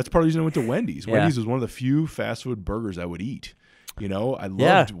part of the reason I went to Wendy's. Wendy's was one of the few fast food burgers I would eat. I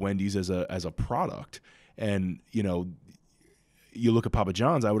loved Wendy's as a product, and you look at Papa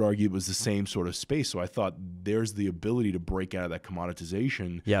John's, I would argue it was the same sort of space. So I thought there's the ability to break out of that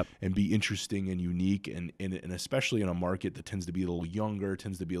commoditization and be interesting and unique, and especially in a market that tends to be a little younger,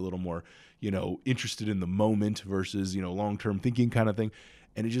 tends to be a little more, interested in the moment versus, long-term thinking kind of thing.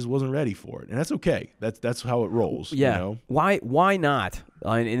 And it just wasn't ready for it, and that's okay. That's how it rolls. Yeah. Why not?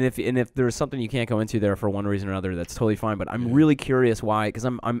 And if there's something you can't go into there for one reason or another, that's totally fine. But I'm really curious why, because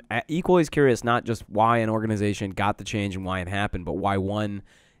I'm equally as curious not just why an organization got the change and why it happened, but why one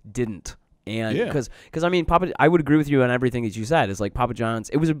didn't. And because I mean, I would agree with you on everything that you said. Is like Papa John's.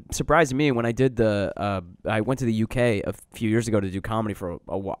 It was a surprise to me when I did I went to the UK a few years ago to do comedy for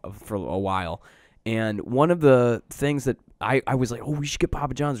a while. And one of the things that I was like, oh, we should get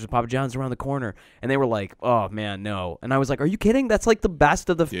Papa John's. There's Papa John's around the corner. And they were like, oh, man, no. And I was like, are you kidding? That's like the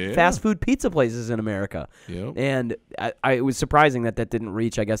best of the fast food pizza places in America. Yep. And it was surprising that didn't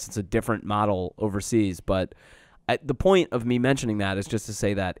reach. I guess it's a different model overseas. But the point of me mentioning that is just to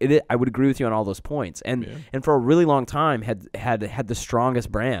say that I would agree with you on all those points. And for a really long time had the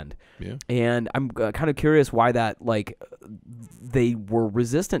strongest brand. Yeah. And I'm kind of curious why that, like, they were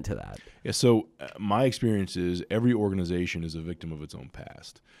resistant to that. Yeah, so my experience is every organization is a victim of its own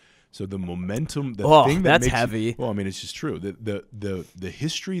past. So the momentum, thing that that's makes heavy. Well, I mean, it's just true. The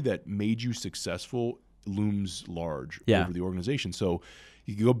history that made you successful looms large over the organization. So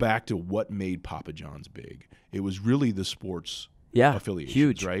you can go back to what made Papa John's big. It was really the sports affiliations,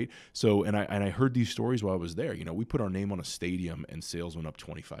 huge, right? So, and I heard these stories while I was there. We put our name on a stadium and sales went up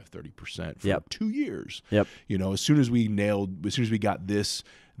 25-30% for 2 years. Yep. As soon as we got this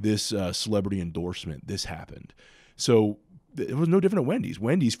celebrity endorsement, this happened. So it was no different at Wendy's.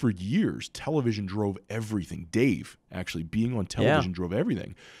 Wendy's, for years, television drove everything. Dave, actually, being on television drove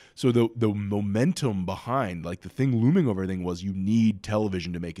everything. So the momentum behind, like the thing looming over everything, was you need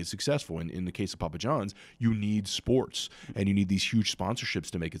television to make it successful. And in the case of Papa John's, you need sports, and you need these huge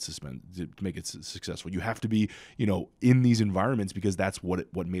sponsorships to make it successful. You have to be, in these environments because that's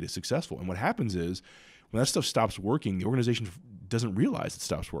what made it successful. And what happens is, when that stuff stops working, the organization doesn't realize it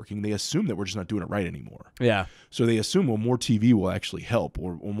stops working. They assume that we're just not doing it right anymore. Yeah. So they assume, well, more TV will actually help,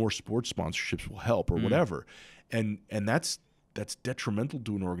 or more sports sponsorships will help, or whatever. And that's detrimental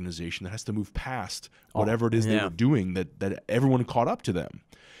to an organization that has to move past whatever it is they were doing that everyone caught up to them.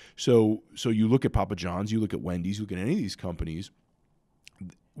 So you look at Papa John's, you look at Wendy's, you look at any of these companies.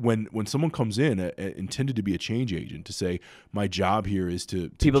 When someone comes in intended to be a change agent to say, my job here is to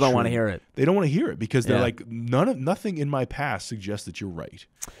people don't want to hear it. They don't want to hear it because they're like, nothing in my past suggests that you're right.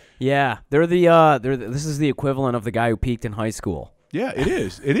 Yeah, they're this is the equivalent of the guy who peaked in high school. Yeah, it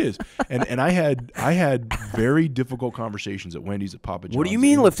is. It is. And I had very difficult conversations at Wendy's, at Papa John's. What do you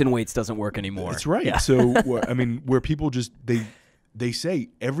mean lifting weights doesn't work anymore? That's right. Yeah. So I mean, where people just they say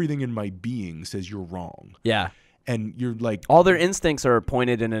everything in my being says you're wrong. Yeah. and you're like, all their instincts are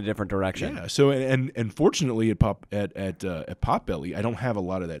pointed in a different direction. yeah. So and fortunately at Potbelly, I don't have a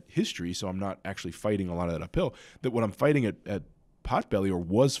lot of that history, so I'm not actually fighting a lot of that uphill. That what I'm fighting at Potbelly, or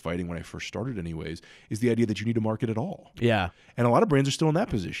was fighting when I first started anyways, is the idea that you need to market at all. Yeah. And a lot of brands are still in that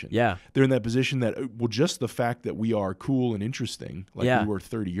position. Yeah. They're in that position that, well, just the fact that we are cool and interesting, like Yeah. we were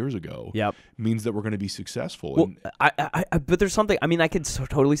 30 years ago, Yep. means that we're going to be successful. Well, And but there's something, I mean, I could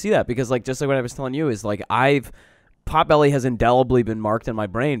totally see that, because like, just like what I was telling you is like, Potbelly has indelibly been marked in my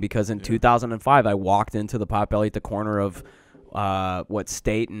brain, because in 2005, I walked into the Potbelly at the corner of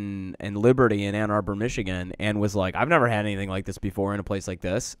State and Liberty in Ann Arbor, Michigan, and was like, I've never had anything like this before in a place like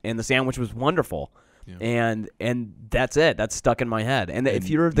this, and the sandwich was wonderful. Yeah. And that's it. That's stuck in my head. And if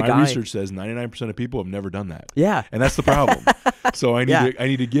you're the guy, my research says 99% of people have never done that. Yeah. And that's the problem. So I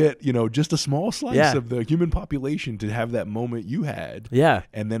need to get, just a small slice of the human population to have that moment you had. Yeah.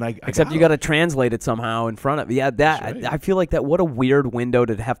 And then except you got to translate it somehow in front of. Yeah. That right. I feel like that. What a weird window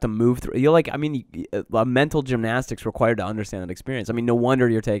to have to move through. You're like, I mean, mental gymnastics required to understand that experience. I mean, no wonder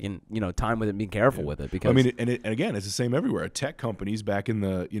you're taking time with it and being careful with it, because I mean, and again, it's the same everywhere. Tech companies back in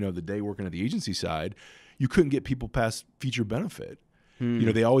the the day working at the agency side, you couldn't get people past feature benefit.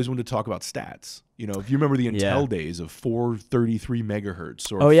 They always wanted to talk about stats. If you remember the Intel days of 433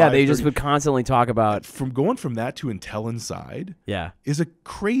 megahertz, or they just would constantly talk about going from that to Intel Inside. Yeah, is a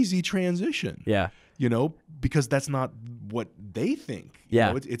crazy transition. Yeah, because that's not what they think.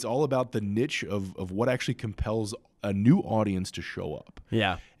 Yeah, it's all about the niche of what actually compels a new audience to show up.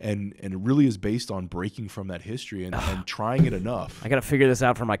 Yeah, and it really is based on breaking from that history and trying it enough. I got to figure this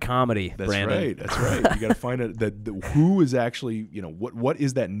out for my comedy. That's Brandon. right. That's right. You got to find out who is actually what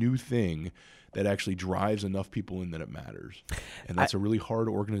is that new thing that actually drives enough people in that it matters. And that's a really hard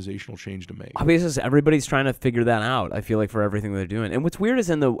organizational change to make. Obviously, everybody's trying to figure that out, I feel like, for everything they're doing. And what's weird is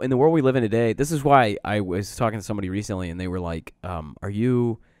in the world we live in today, this is why I was talking to somebody recently, and they were like,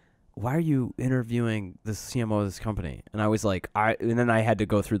 why are you interviewing the CMO of this company? And I was like, and then I had to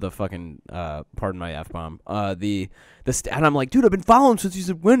go through the fucking, pardon my F-bomb, and I'm like, dude, I've been following since he's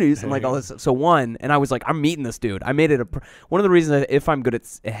at Wendy's, and like all this. So and I was like, I'm meeting this dude. I made it one of the reasons that if I'm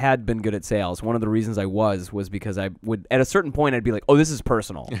had been good at sales, one of the reasons I was because I would, at a certain point, I'd be like, oh, this is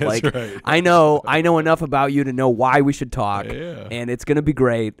personal. That's like, right. I know enough about you to know why we should talk, Yeah. and it's going to be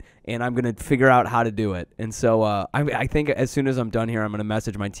great, and I'm going to figure out how to do it. And so I think as soon as I'm done here, I'm going to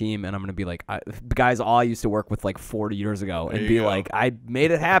message my team, and I'm going to be like, guys, all I used to work with like 40 years ago, and be like, I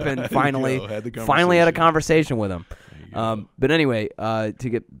made it happen finally. Finally had a conversation with him. But anyway, to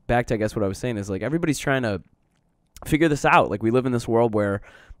get back to, I guess, what I was saying is, like, everybody's trying to figure this out. Like, we live in this world where,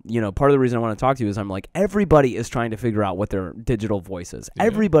 part of the reason I want to talk to you is I'm like, everybody is trying to figure out what their digital voice is.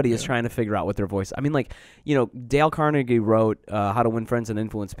 Everybody is trying to figure out what their voice. I mean, like, Dale Carnegie wrote How to Win Friends and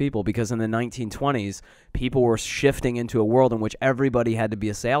Influence People, because in the 1920s, people were shifting into a world in which everybody had to be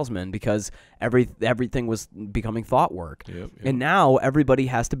a salesman, because everything was becoming thought work. And now everybody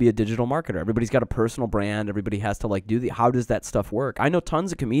has to be a digital marketer. Everybody's got a personal brand. Everybody has to like how does that stuff work? I know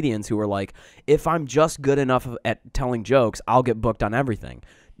tons of comedians who are like, if I'm just good enough at telling jokes, I'll get booked on everything.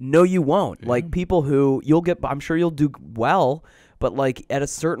 No, you won't. Like, people who I'm sure you'll do well, but like at a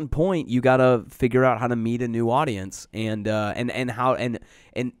certain point, you gotta figure out how to meet a new audience, and how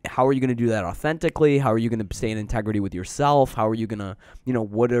are you gonna do that authentically? How are you gonna stay in integrity with yourself? How are you gonna,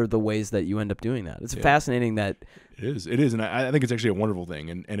 what are the ways that you end up doing that? It's fascinating that it is, and I think it's actually a wonderful thing,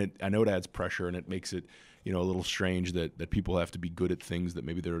 and I know it adds pressure, and it makes it a little strange that people have to be good at things that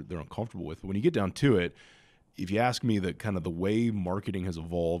maybe they're uncomfortable with. But when you get down to it, if you ask me, the way marketing has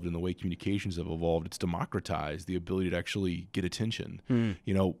evolved and the way communications have evolved, it's democratized the ability to actually get attention.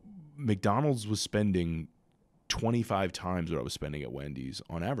 McDonald's was spending 25 times what I was spending at Wendy's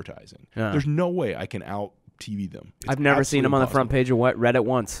on advertising. Yeah. There's no way I can out TV them. I've never seen them on the front page of Reddit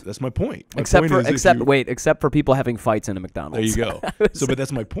once. That's my point. Except for people having fights in a McDonald's. There you go. But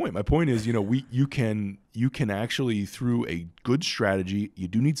that's my point. My point is, you can actually, through a good strategy, you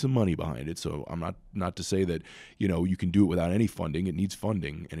do need some money behind it. So I'm not to say that you can do it without any funding. It needs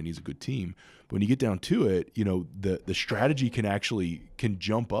funding and it needs a good team. But when you get down to it, the strategy can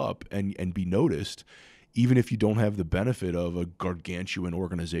jump up and be noticed, even if you don't have the benefit of a gargantuan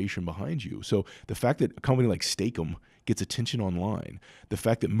organization behind you. So the fact that a company like Steakum gets attention online, the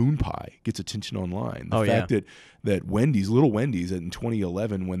fact that Moon Pie gets attention online, the fact that Wendy's, Little Wendy's, in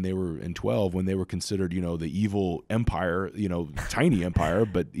 2011 when they were considered, the evil empire, tiny empire,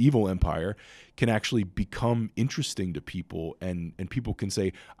 but evil empire, can actually become interesting to people, and people can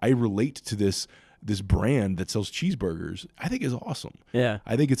say, I relate to this brand that sells cheeseburgers, I think is awesome. Yeah.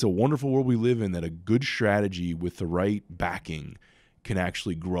 I think it's a wonderful world we live in, that a good strategy with the right backing can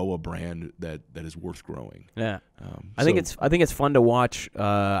actually grow a brand that is worth growing. Yeah. I think it's fun to watch.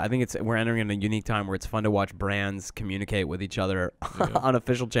 I think we're entering in a unique time where it's fun to watch brands communicate with each other on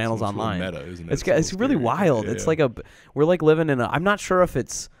official channels online. Meta, isn't it? It's really wild. It's like we're like living in I'm not sure if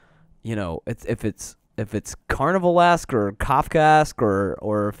it's, if it's Carnival-esque or Kafka-esque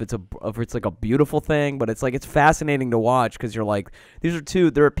or if it's like a beautiful thing, but it's like it's fascinating to watch because you're like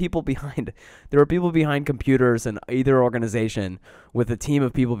there are people behind computers in either organization with a team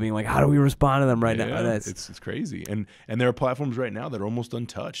of people being like, how do we respond to them right now? And it's crazy, and there are platforms right now that are almost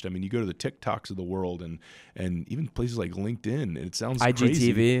untouched. I mean, you go to the TikToks of the world and even places like LinkedIn, and it sounds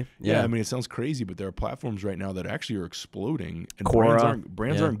crazy. IGTV, yeah. I mean, it sounds crazy, but there are platforms right now that actually are exploding, and Quora,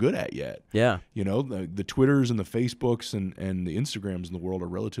 brands aren't good at yet. Yeah, the Twitters and the Facebooks and the Instagrams in the world are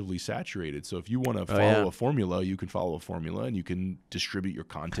relatively saturated. So if you want to follow a formula, you can follow a formula and you can distribute your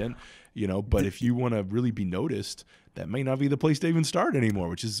content. But if you want to really be noticed, that may not be the place to even start anymore,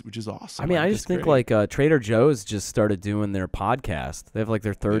 which is awesome. I mean, I just think like Trader Joe's just started doing their podcast. They have like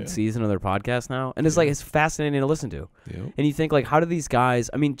their third season of their podcast now, and it's like it's fascinating to listen to. Yep. And you think like, how do these guys?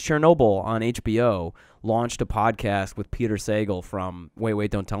 I mean, Chernobyl on HBO launched a podcast with Peter Sagal from Wait,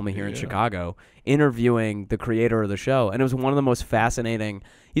 Don't Tell Me here in Chicago, interviewing the creator of the show, and it was one of the most fascinating.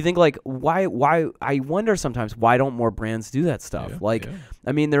 You think like, why? I wonder sometimes why don't more brands do that stuff?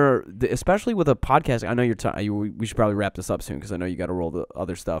 I mean, there are, especially with a podcast. I know we should probably wrap this up soon because I know you got to roll the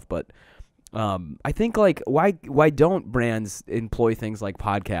other stuff, but I think like why don't brands employ things like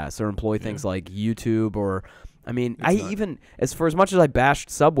podcasts or employ things like YouTube or I mean, even as much as I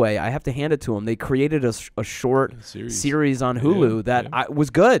bashed Subway, I have to hand it to them. They created a short series on Hulu that was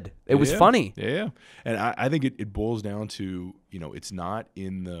good. It was funny. Yeah. And I think it boils down to, it's not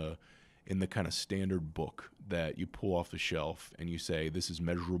in the kind of standard book that you pull off the shelf and you say, this is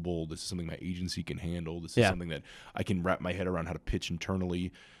measurable. This is something my agency can handle. This is something that I can wrap my head around how to pitch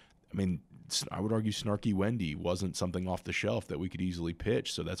internally. I mean, I would argue Snarky Wendy wasn't something off the shelf that we could easily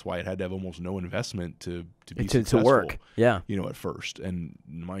pitch. So that's why it had to have almost no investment to be successful. To work. Yeah. At first. And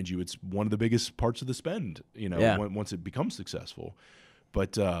mind you, it's one of the biggest parts of the spend, once it becomes successful.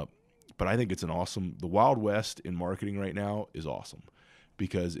 But I think it's the Wild West in marketing right now is awesome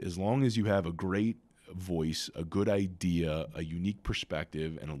because as long as you have a great voice, a good idea, a unique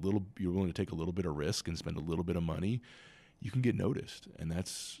perspective, and you're willing to take a little bit of risk and spend a little bit of money, you can get noticed, and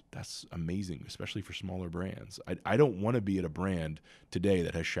that's amazing, especially for smaller brands. I don't want to be at a brand today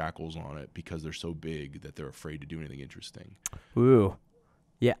that has shackles on it because they're so big that they're afraid to do anything interesting. Ooh,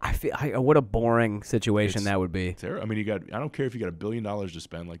 yeah. I feel what a boring situation that would be. I mean, I don't care if you got $1 billion to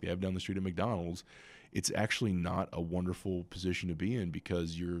spend like they have down the street at McDonald's. It's actually not a wonderful position to be in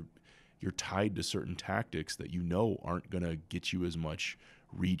because you're tied to certain tactics that aren't going to get you as much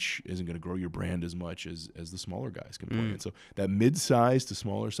reach, isn't going to grow your brand as much as the smaller guys can play in. So that mid-size to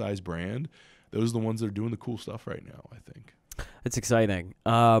smaller size brand, those are the ones that are doing the cool stuff right now, I think. It's exciting.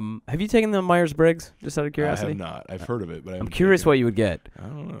 Have you taken the Myers-Briggs, just out of curiosity? I have not. I've heard of it, but I'm curious what you would get. I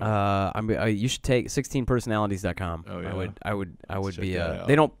don't know. You should take 16personalities.com. Oh, yeah. I would be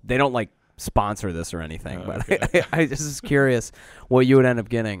they don't like sponsor this or anything, but okay. I just was curious what you would end up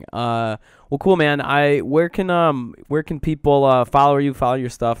getting. Well, cool, man. Where can people follow you, follow your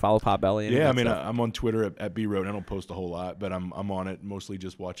stuff, follow Potbelly? Yeah, I mean, I'm on Twitter at brhoten. I don't post a whole lot, but I'm on it mostly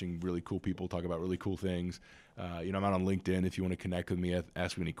just watching really cool people talk about really cool things. I'm out on LinkedIn. If you want to connect with me,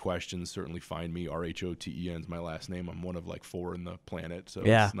 ask me any questions, certainly find me. Rhoten is my last name. I'm one of like 4 in the planet, so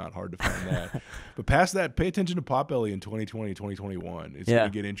it's not hard to find that. But past that, pay attention to Potbelly in 2020, 2021. It's going to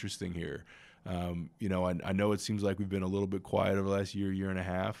get interesting here. I know it seems like we've been a little bit quiet over the last year and a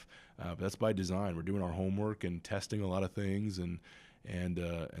half, but that's by design. We're doing our homework and testing a lot of things, and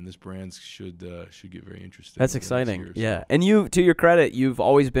this brand should get very interesting. That's exciting. Yeah, and you, to your credit, you've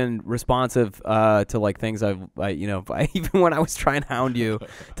always been responsive to like things even when I was trying to hound you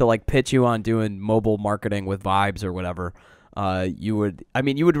to like pitch you on doing mobile marketing with Vibes or whatever. You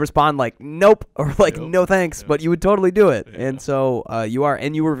would respond like nope or like no thanks, but you would totally do it. And so you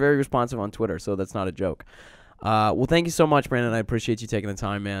were very responsive on Twitter, so that's not a joke. Well, thank you so much, Brandon. I appreciate you taking the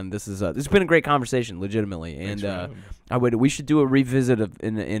time, man. This has been a great conversation, legitimately. And we should do a revisit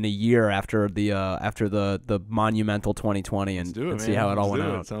in a year after the monumental 2020 and see how it all went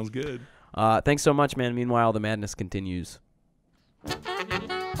out. Sounds good. Thanks so much, man. Meanwhile, the madness continues.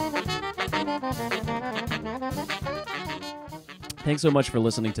 Thanks so much for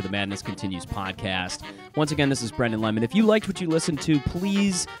listening to the Madness Continues podcast. Once again, this is Brendan Lemon. If you liked what you listened to,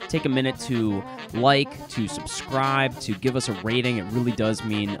 please take a minute to like, to subscribe, to give us a rating. It really does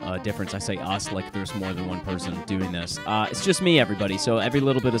mean a difference. I say us like there's more than one person doing this. It's just me, everybody, so every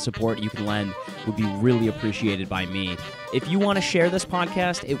little bit of support you can lend would be really appreciated by me. If you want to share this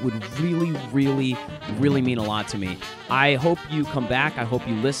podcast, it would really, really, really mean a lot to me. I hope you come back. I hope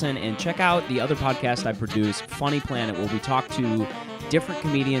you listen and check out the other podcast I produce, Funny Planet, where we talk to different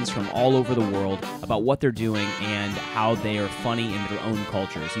comedians from all over the world about what they're doing and how they are funny in their own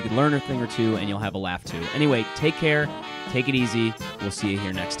cultures. You can learn a thing or two and you'll have a laugh too. Anyway, take care. Take it easy. We'll see you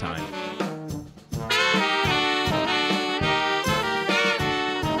here next time.